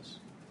HaNeifalas.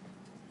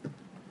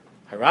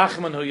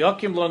 Harachman Hu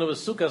Yakim Lonu is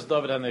Sukkos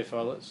David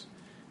HaNeifalas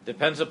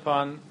depends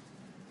upon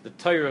the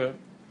Torah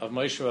of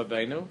Moshe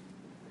Rabbeinu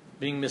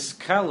being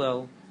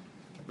miskalel,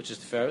 which is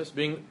Tiferes,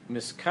 being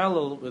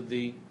miskalel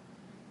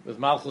with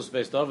Malchus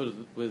Beis David,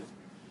 with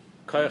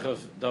Koyach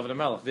of David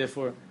HaMelech.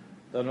 Therefore,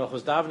 David HaMelech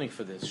was davening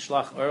for this.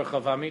 Shlach Orcha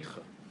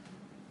V'Amitcha.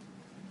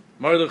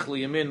 Mordech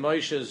Liyamin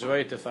Moshe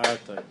Zroy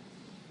Tefartai.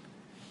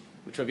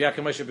 Which Rabbi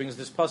Yaakov Moshe brings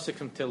this pasuk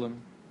from Tilim.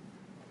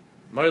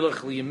 Mordech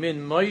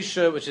Liyamin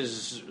Moshe, which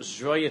is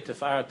Zroy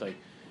Tefartai.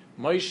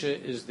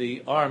 Moshe is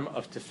the arm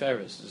of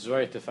Tiferes,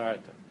 Zroy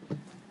Tefartai.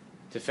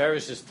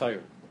 Tiferes is Torah.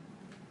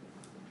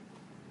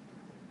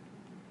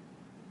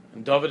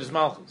 And David is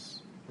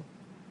Malchus.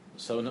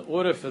 So in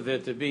order for there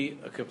to be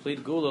a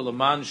complete Gula,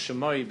 Laman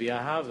Shemoi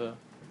B'Ahava,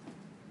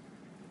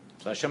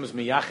 so Hashem is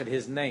miyachid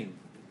His name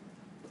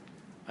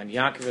on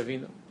Yaakov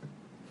Avinu,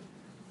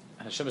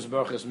 and Hashem is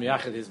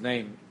miyachid His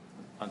name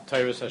on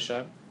Torah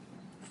Hashem,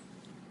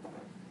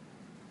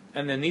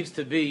 and there needs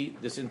to be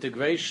this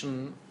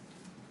integration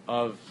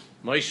of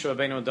Moshe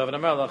Rabbeinu and David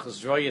HaMelech,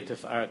 Zroyet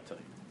Tefartai.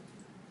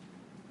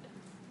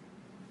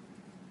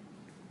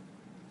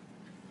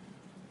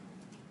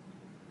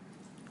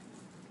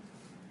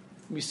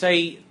 We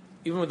say,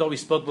 even though we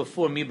spoke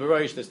before, Mi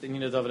Beroish, that's the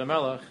Inyan of David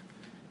HaMelech,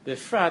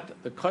 Befrat,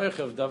 the Koyach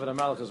of David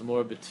HaMelech is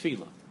more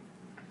B'Tfilah.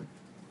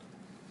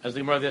 as the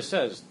Gemara there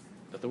says,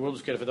 that the world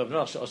was created for David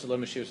Melech, also lo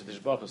Mashiach to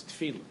Tishbachas,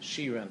 Tefillah,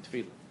 Shira and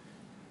Tefillah.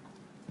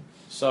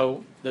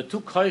 So the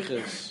two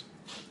koiches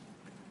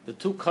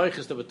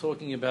that we're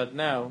talking about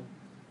now,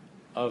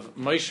 of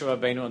Moshe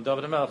Rabbeinu and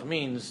David Melech,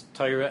 means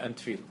Torah and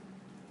Tefillah.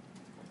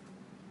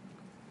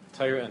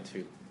 Torah and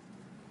Tefillah.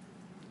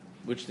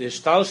 Which the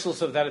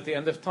ishtalshus of that at the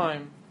end of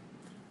time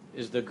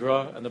is the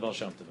Gra and the Baal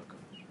Shem Tov.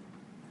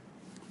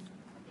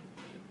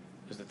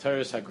 Is the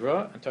Torah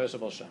HaGra and Torah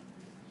HaBaal Shem.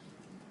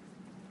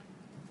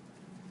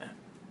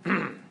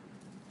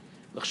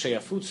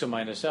 L'chsheyafutzu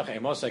ma'nesecha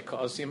emosai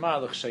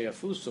ka'asima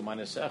l'chsheyafutzu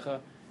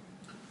ma'nesecha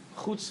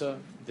chutza,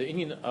 the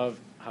Indian of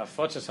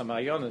Hafatzas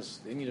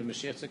HaMayonis, the Indian of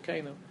Mashiach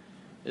Tzidkeinu,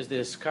 is the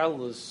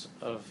eskalus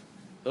of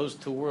those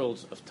two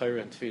worlds of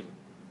Torah and Tefillah,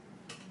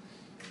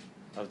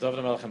 of David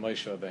HaMelech and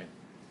Moshe Rabbeinu.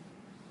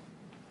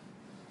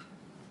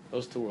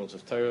 Those two worlds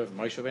of Torah of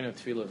Moshe Rabbeinu and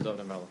Tefillah of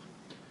David HaMelech.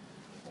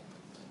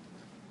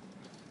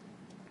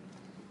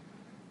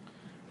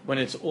 When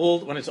it's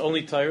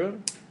only Torah,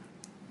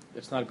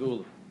 it's not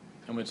Gula.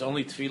 And when it's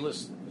only Tefillah,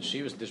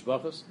 Shivas,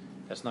 Dishbachas,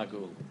 that's not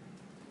Gula.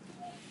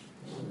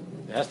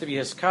 There has to be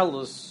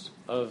Heskalus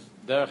of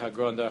Derech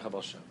HaGra and Derech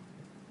HaBaal Shem.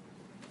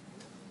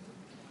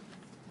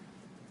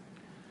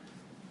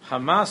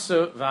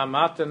 Hamasu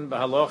v'amaten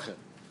b'halocha.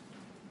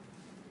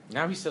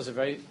 Now he says a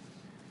very,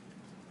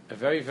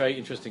 very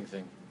interesting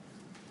thing.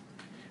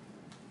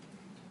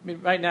 I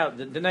mean, right now,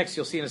 the next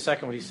you'll see in a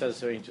second what he says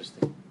is very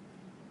interesting.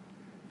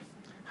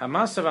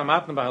 Hamasu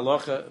v'amaten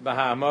b'halocha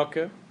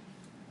b'ha'amaka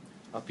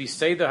al pi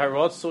seder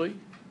harotzui.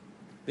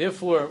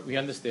 Therefore, we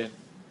understand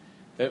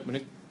that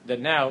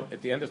now,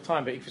 at the end of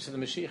time, by Ikfus of the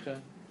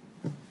Mashiach,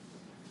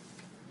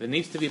 there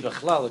needs to be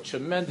b'chlal a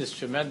tremendous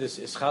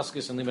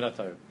ischaskis and limud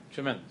Torah.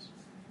 Tremendous.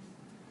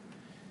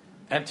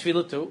 And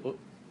Tefillah too.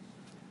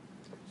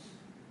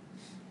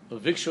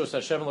 Vikshus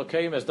Hashem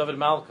Elokeim as David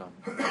Malkam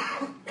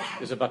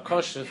is a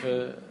bakosh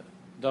for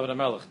David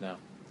HaMelech now.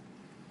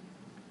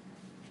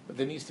 But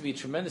there needs to be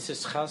tremendous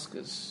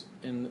ischaskis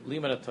in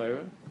limud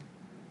Torah,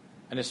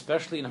 and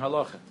especially in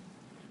halacha,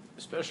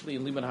 especially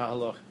in limud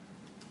halacha.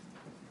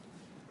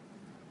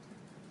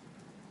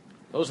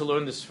 Those who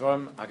learn this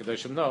from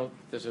Hakadoshim know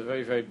there's a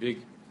very, very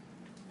big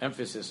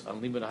emphasis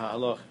on limud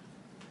halacha.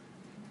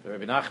 For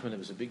Rabbi Nachman, it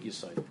was a big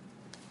yesod.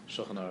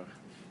 Shulchan Aruch.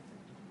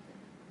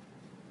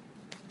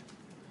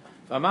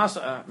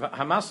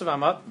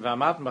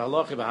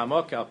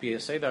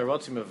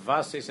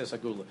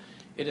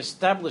 It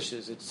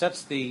establishes, it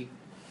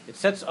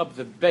sets up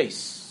the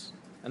base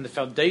and the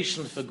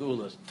foundation for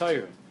Gula,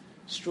 Torah,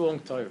 strong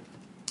Torah.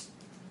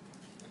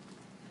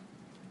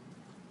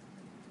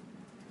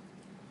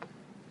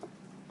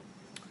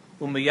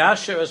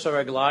 Umiyasher es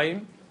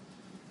haraglayim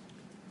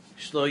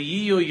shlo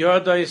yiyu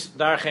yordais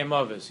darchei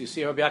mavis. You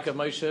see Rabbi Yaakov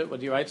Moshe, what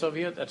he writes over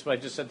here? That's what I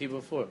just said to you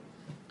before.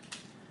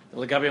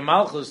 L'gabi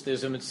Malchus,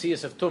 there's a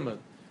Metzias of Tumah,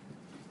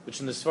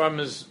 which in the Sfarim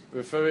is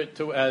referred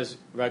to as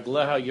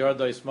Ragleha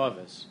Yordais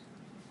Mavis,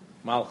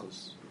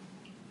 Malchus.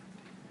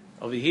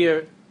 Over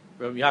here,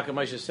 Rabbi Yaakov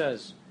Moshe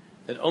says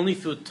that only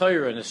through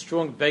Torah and a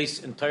strong base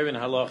in Torah and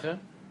Halacha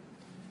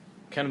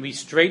can we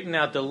straighten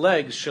out the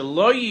legs,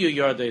 Shelo yiyu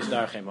Yordais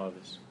Darchei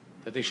Mavis,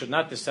 that they should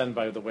not descend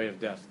by the way of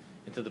death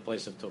into the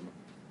place of Tumah.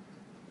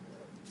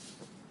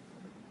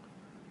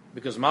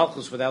 Because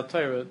Malchus without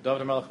Torah,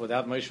 David HaMelech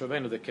without Moshe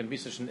Rabbeinu, there can be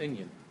such an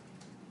inyan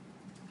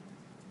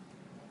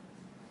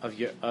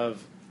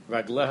of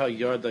Ragleha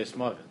Yordais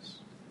Mavis.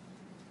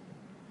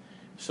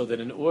 So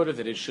that in order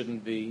that it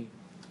shouldn't be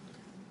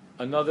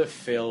another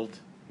failed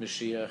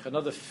Mashiach,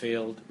 another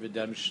failed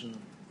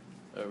redemption,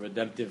 a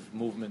redemptive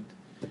movement,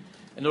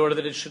 in order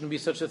that it shouldn't be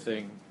such a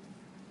thing,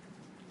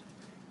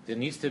 there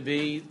needs to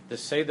be the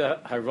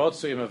Seder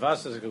Harotzu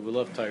Yemavasas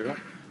Gevulov Torah,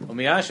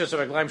 Umiyashas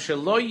Raglaim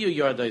Shelo Yiyu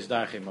Yordais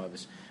Darchei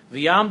Mavis,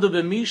 V'yamdu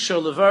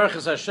b'misho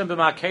levarachas Hashem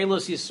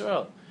b'ma'kelos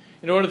Yisrael,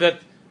 in order that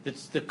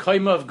the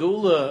kaima of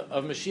Gula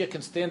of Mashiach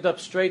can stand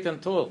up straight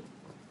and tall,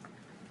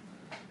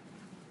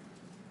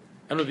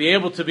 and will be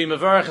able to be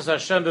mevarachas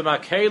Hashem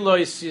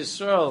b'ma'kelos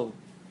Yisrael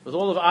with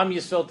all of Am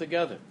Yisrael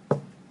together.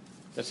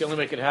 That's the only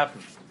way it could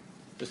happen.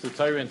 Just through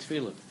Torah and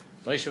Tefillah,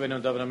 Moshe Rabbeinu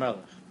and David HaMelech.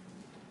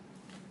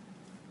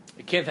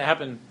 It can't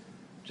happen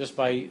just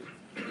by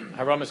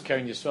Haramas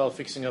carrying Yisrael,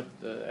 fixing up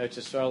Eretz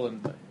Yisrael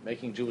and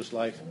making Jewish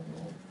life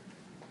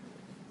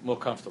more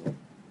comfortable.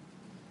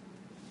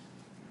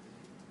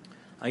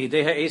 And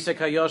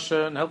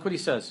look what he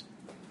says.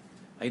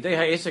 Rabbi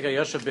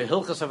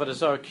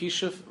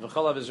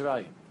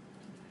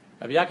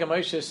Yaakov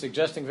Moshe is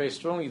suggesting very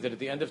strongly that at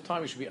the end of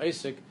time we should be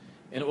Isaac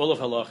in all of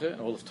halacha, in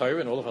all of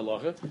Torah, in all of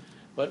halacha,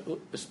 but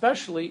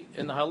especially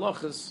in the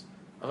halachas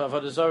of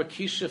Avodah Zarah,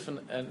 Kishuf,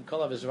 and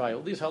Kol HaVizraya.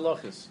 All these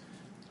halachas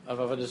of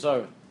Avodah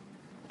Zarah.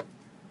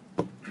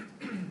 It's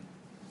an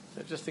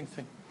interesting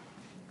thing.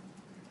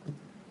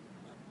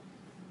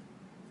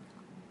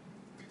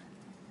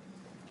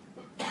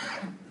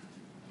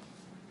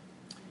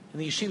 In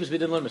the yeshivas, we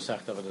didn't learn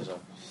Masech Avodah Zarah.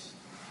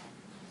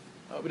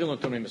 We didn't learn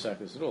too many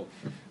Masechtas at all,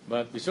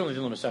 but we certainly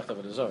didn't learn Masech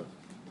Avodah Zarah.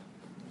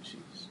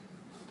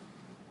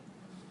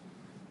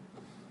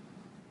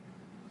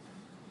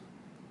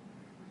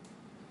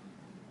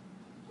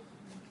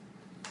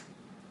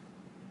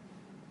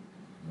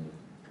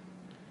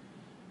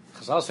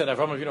 Chazal said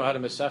Avram Avinu had a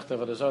Masechta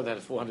Avodah Zarah that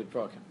had 400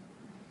 prakim.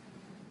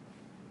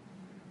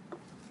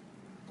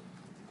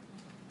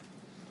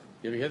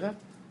 You ever hear that?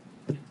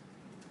 You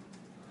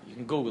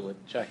can Google it,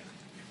 check.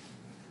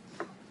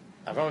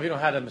 Avram Avinu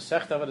had a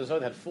Masechta Avodah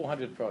Zarah that had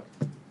 400 prakim.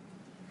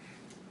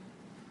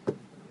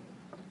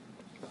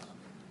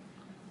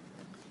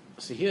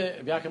 See here,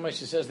 Yaakov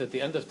Moshe says that at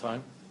the end of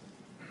time,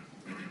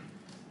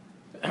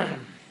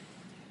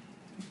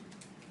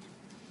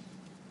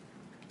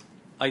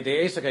 all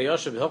these things,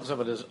 Avodah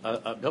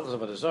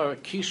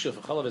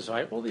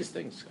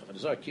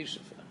Kishuf,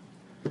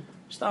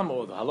 Stam,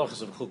 or the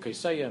halachas of Chukei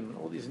Seyem,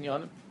 all these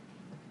inyanim.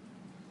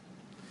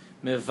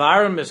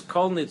 Mevarim is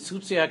called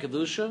Nitzutzi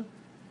HaKedusha,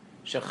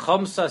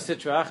 Shechamsa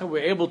Sitracha,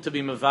 we're able to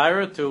be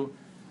Mevarim, to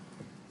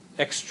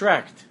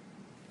extract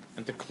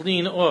and to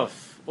clean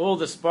off all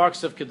the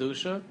sparks of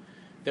Kedusha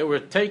that were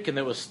taken,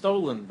 that were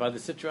stolen by the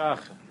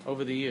Sitracha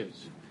over the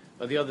years,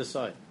 by the other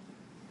side.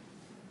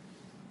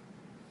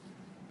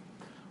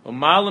 And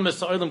we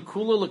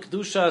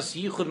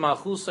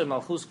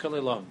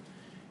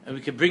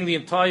can bring the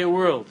entire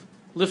world,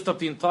 lift up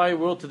the entire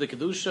world to the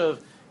Kedusha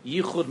of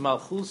Yichud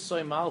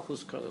Malchusay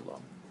Malchus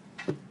Kalilam.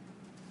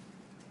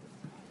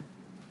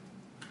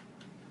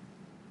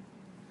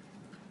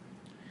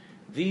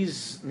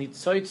 These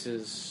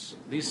nitzotzes,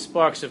 these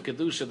sparks of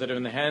Kedusha that are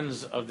in the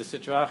hands of the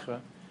Sitra Achra,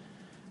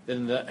 that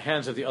in the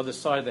hands of the other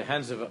side, the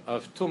hands of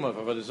Tumah, of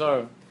Avodah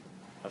Zarah,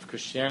 of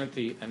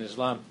Christianity and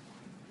Islam.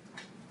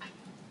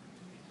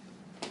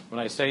 When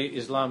I say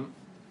Islam,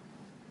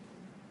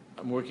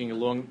 I'm working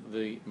along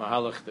the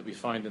Mahalach that we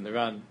find in the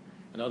Ran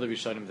and other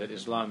Rishonim that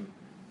Islam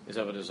is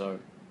Avodah Zarah,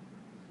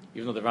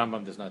 even though the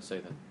Rambam does not say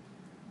that.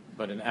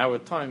 But in our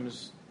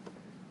times,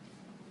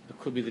 it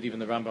could be that even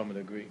the Rambam would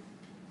agree.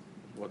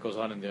 What goes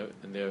on in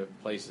their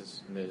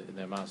places, in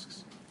their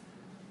mosques,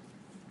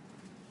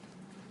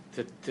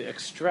 to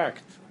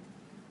extract,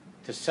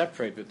 to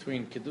separate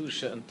between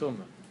Kedusha and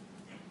Tumah,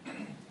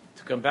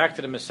 to come back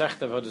to the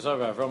Masechta of Avodah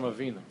Zarah, Avram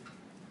Avinu,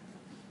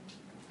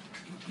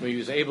 where he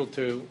was able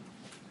to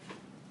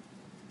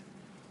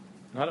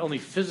not only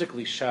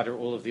physically shatter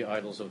all of the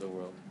idols of the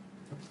world,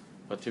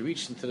 but to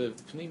reach into the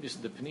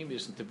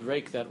Pnimius and to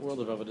break that world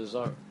of Avodah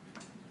Zarah,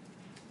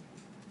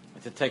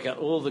 and to take out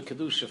all the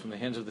Kedusha from the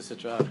hands of the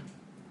Sitra.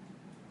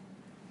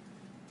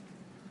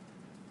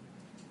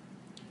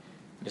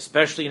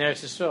 Especially in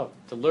Eretz Yisrael,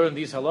 to learn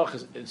these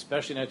halachas,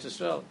 especially in Eretz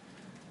Yisrael,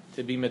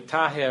 to be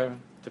metaher,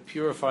 to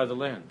purify the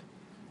land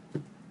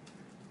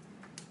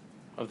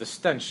of the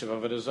stench of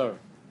Avodah Zarah.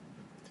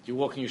 That you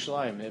walk in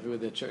Yerushalayim, everywhere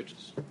there are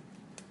churches,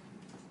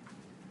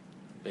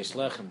 Beis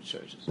Lechem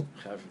churches,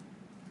 Chavim,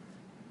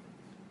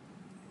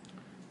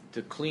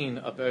 to clean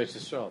up Eretz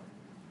Yisrael.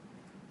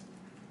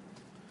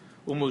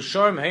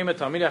 Umushar mehemet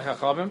Talmidei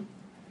Chachamim,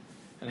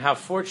 and how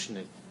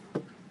fortunate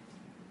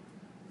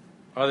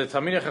are the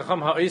Talmidei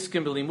Chacham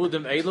ha'iskim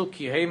b'limudim elu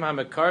ki heim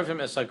ha'mekarvim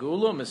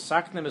esagulu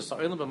mesaknim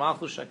esa'olim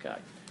b'malchus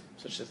shakai.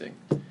 Such a thing.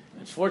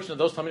 It's fortunate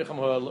those Talmidei Chacham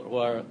who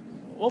are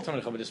all Talmidei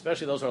Chacham, but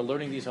especially those who are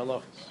learning these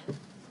halachas.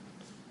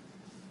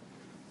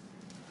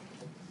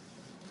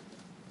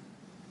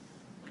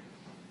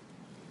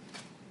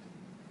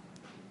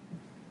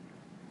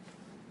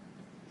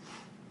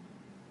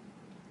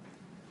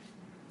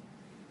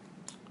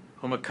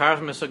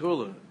 Ha'mekarvim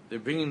esagulu. They're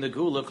bringing the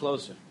gula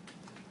closer.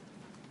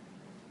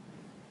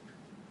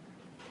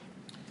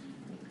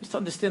 To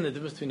understand the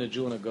difference between a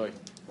Jew and a Goy,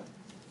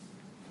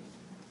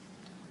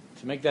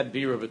 to make that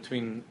bira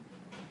between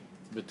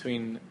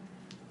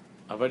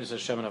Avodas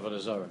Hashem and Avodah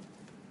Zarah,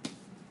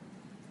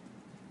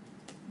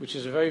 which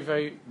is a very,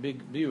 very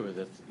big bira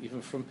that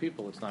even from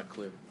people it's not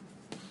clear.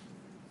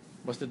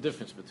 What's the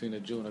difference between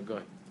a Jew and a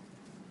Goy?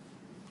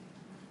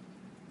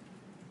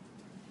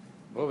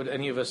 What would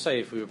any of us say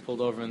if we were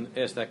pulled over and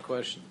asked that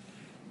question?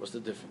 What's the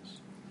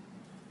difference?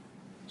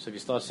 So if you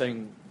start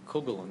saying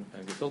kugel and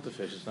gefilte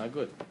fish, it's not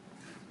good.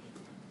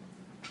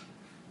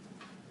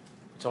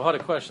 It's a hard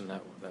question,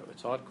 that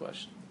it's a hard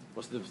question.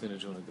 What's the difference between a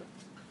Jew and a Goy?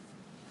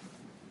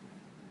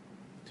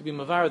 To be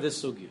mavar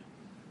this sugya.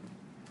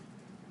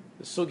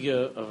 The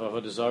sugya of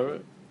Avodah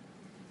Zarah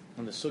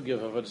and the sugya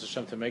of Avodah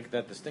Hashem, to make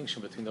that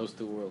distinction between those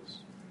two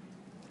worlds.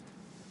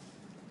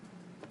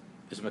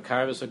 Is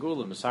Mekar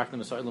v'Sagula, Mesakna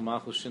Mesa'il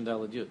Malchus Shin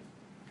Daled Yud.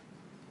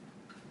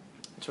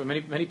 So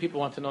many people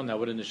want to know now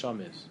what a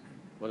neshama is,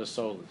 what a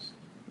soul is.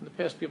 In the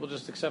past, people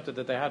just accepted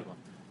that they had one,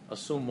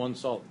 assume one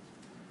soul.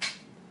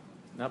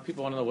 Now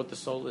people want to know what the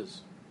soul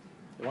is.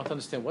 They want to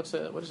understand what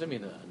does it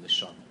mean, a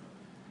neshama?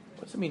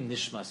 What does it mean,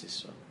 nishmas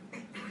Yisrael?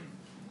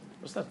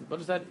 What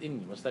does that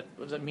mean? What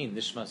does that mean,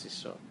 nishmas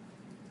Yisrael?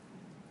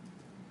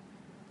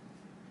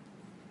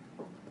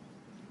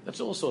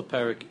 That's also a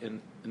parak in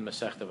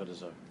Masechta Avodah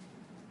Zarah.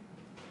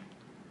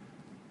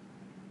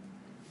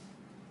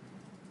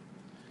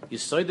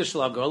 Yisoida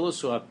shel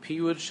hagolus hu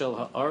hapiyud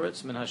shel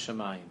haaretz min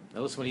hashamayim.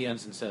 Now listen what he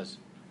ends and says.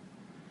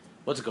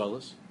 What's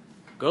golus?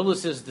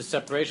 Golus is the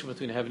separation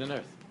between heaven and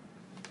earth.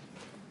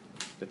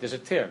 That there's a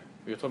tear.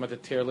 We were talking about the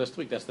tear last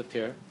week. That's the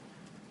tear.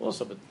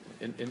 Also, but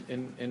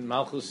in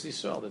Malchus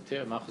Yisrael, the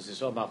tear, Malchus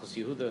Yisrael, Malchus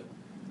Yehuda,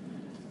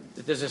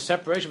 that there's a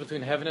separation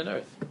between heaven and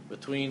earth,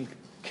 between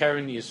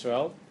Keren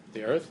Yisrael,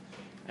 the earth,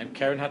 and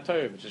Keren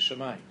HaTorah, which is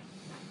Shemayim.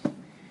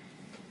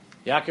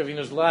 Yaakov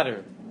Avinu's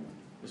ladder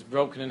is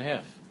broken in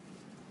half.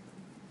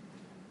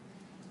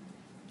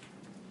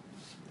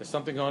 There's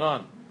something going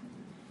on.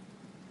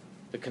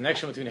 The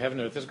connection between heaven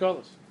and earth is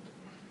Golus.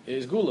 It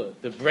is Gula.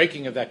 The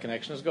breaking of that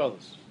connection is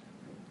Golus.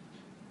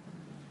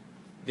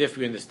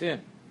 Therefore, we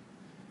understand.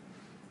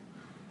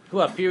 Hu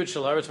ha-pirud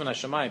shel haaretz v'na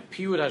shamayim,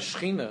 pirud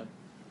ha-shechina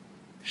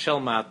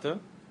shel mata,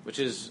 which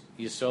is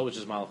Yisrael, which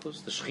is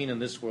Malchus, the Shechina in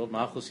this world,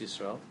 Malchus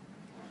Yisrael,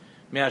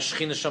 me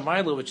ha-shechina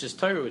shamayla, which is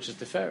Torah, which is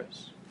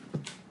Tiferes.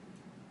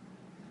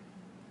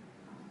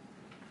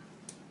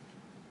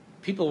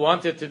 People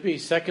want it to be,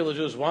 secular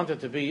Jews want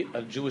it to be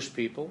a Jewish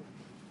people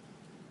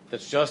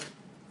that's just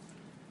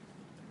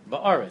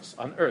ba'aretz,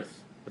 on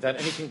earth, without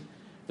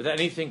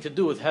anything to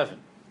do with heaven.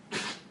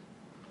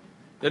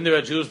 Then there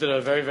are Jews that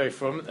are very, very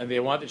frum, and they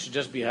want it should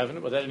just be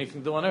heaven without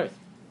anything to do on earth.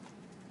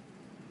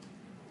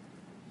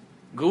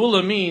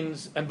 Geula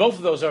means, and both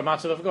of those are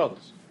matzav of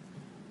Golus.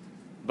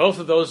 Both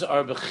of those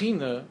are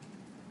bechina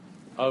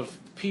of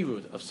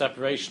pirud, of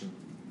separation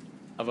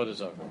of Avodah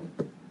Zarah.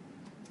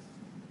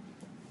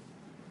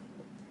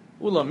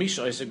 Ula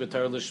misha isik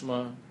b'Torah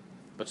lishma,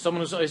 but someone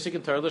who's isik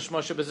in Torah lishma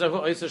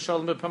shebezehu isik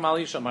shalom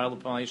b'pamali shamayel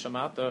b'pamali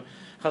shamata.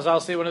 Chazal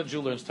say when a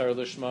Jew learns Torah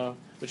lishma,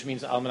 which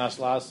means almanas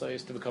la'asa,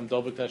 is to become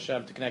dobek to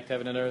Hashem, to connect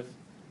heaven and earth.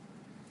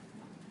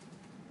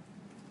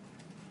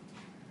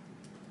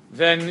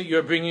 Then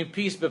you're bringing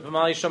peace,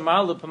 b'pamali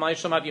shamayel b'pamali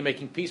shamat. You're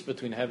making peace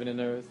between heaven and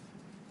earth.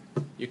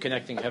 You're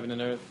connecting heaven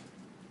and earth.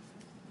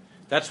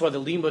 That's why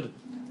the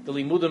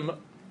limudim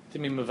to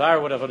be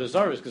mevar what Avodah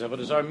Zarah is, because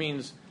Avodah Zarah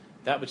means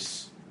that which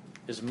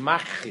is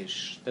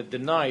machish, that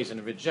denies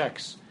and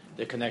rejects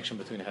the connection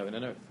between heaven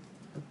and earth,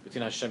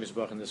 between Hashem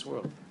Yisbarach and this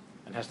world,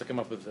 and has to come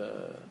up with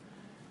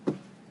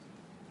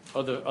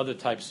other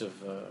types of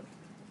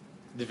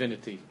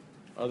divinity,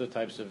 other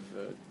types of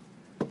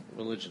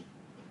religion.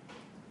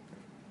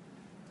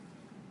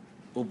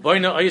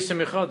 Ubayna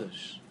ayisem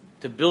echadash,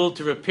 to build,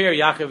 to repair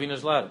Yaakov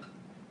Avinu's ladder.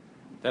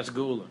 That's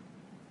Geula.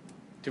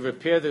 To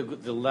repair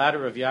the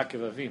ladder of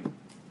Yaakov Avinu.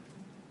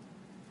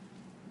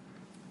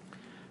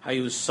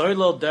 Hayu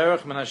soilo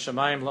derech min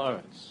hashamayim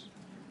la'aretz.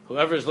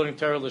 Whoever is learning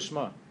Torah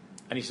lishma,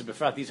 and he said,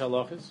 befrat these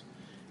halachas,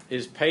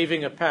 is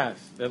paving a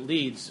path that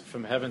leads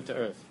from heaven to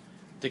earth,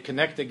 to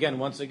connect again,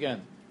 once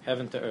again,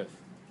 heaven to earth.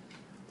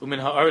 Umin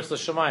ha'aretz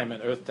l'shamayim,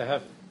 and earth to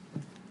heaven.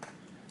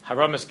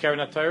 Haram is Keren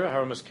HaTorah,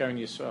 Haram is Keren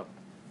Yisrael.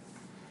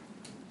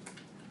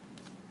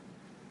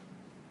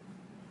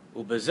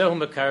 Ubezehu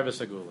mekar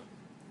v'sagula.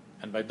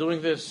 And by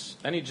doing this,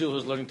 any Jew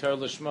who's learning Torah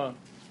lishma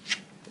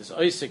is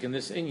Isaac in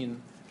this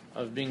inyan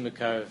of being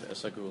Mekarev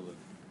Esagula.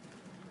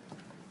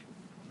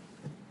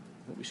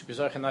 We should be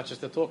zeichen not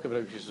just to talk about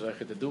it, we should be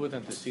zeichen to do it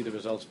and to see the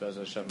results. Be'ez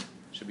Hashem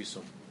should be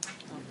soon.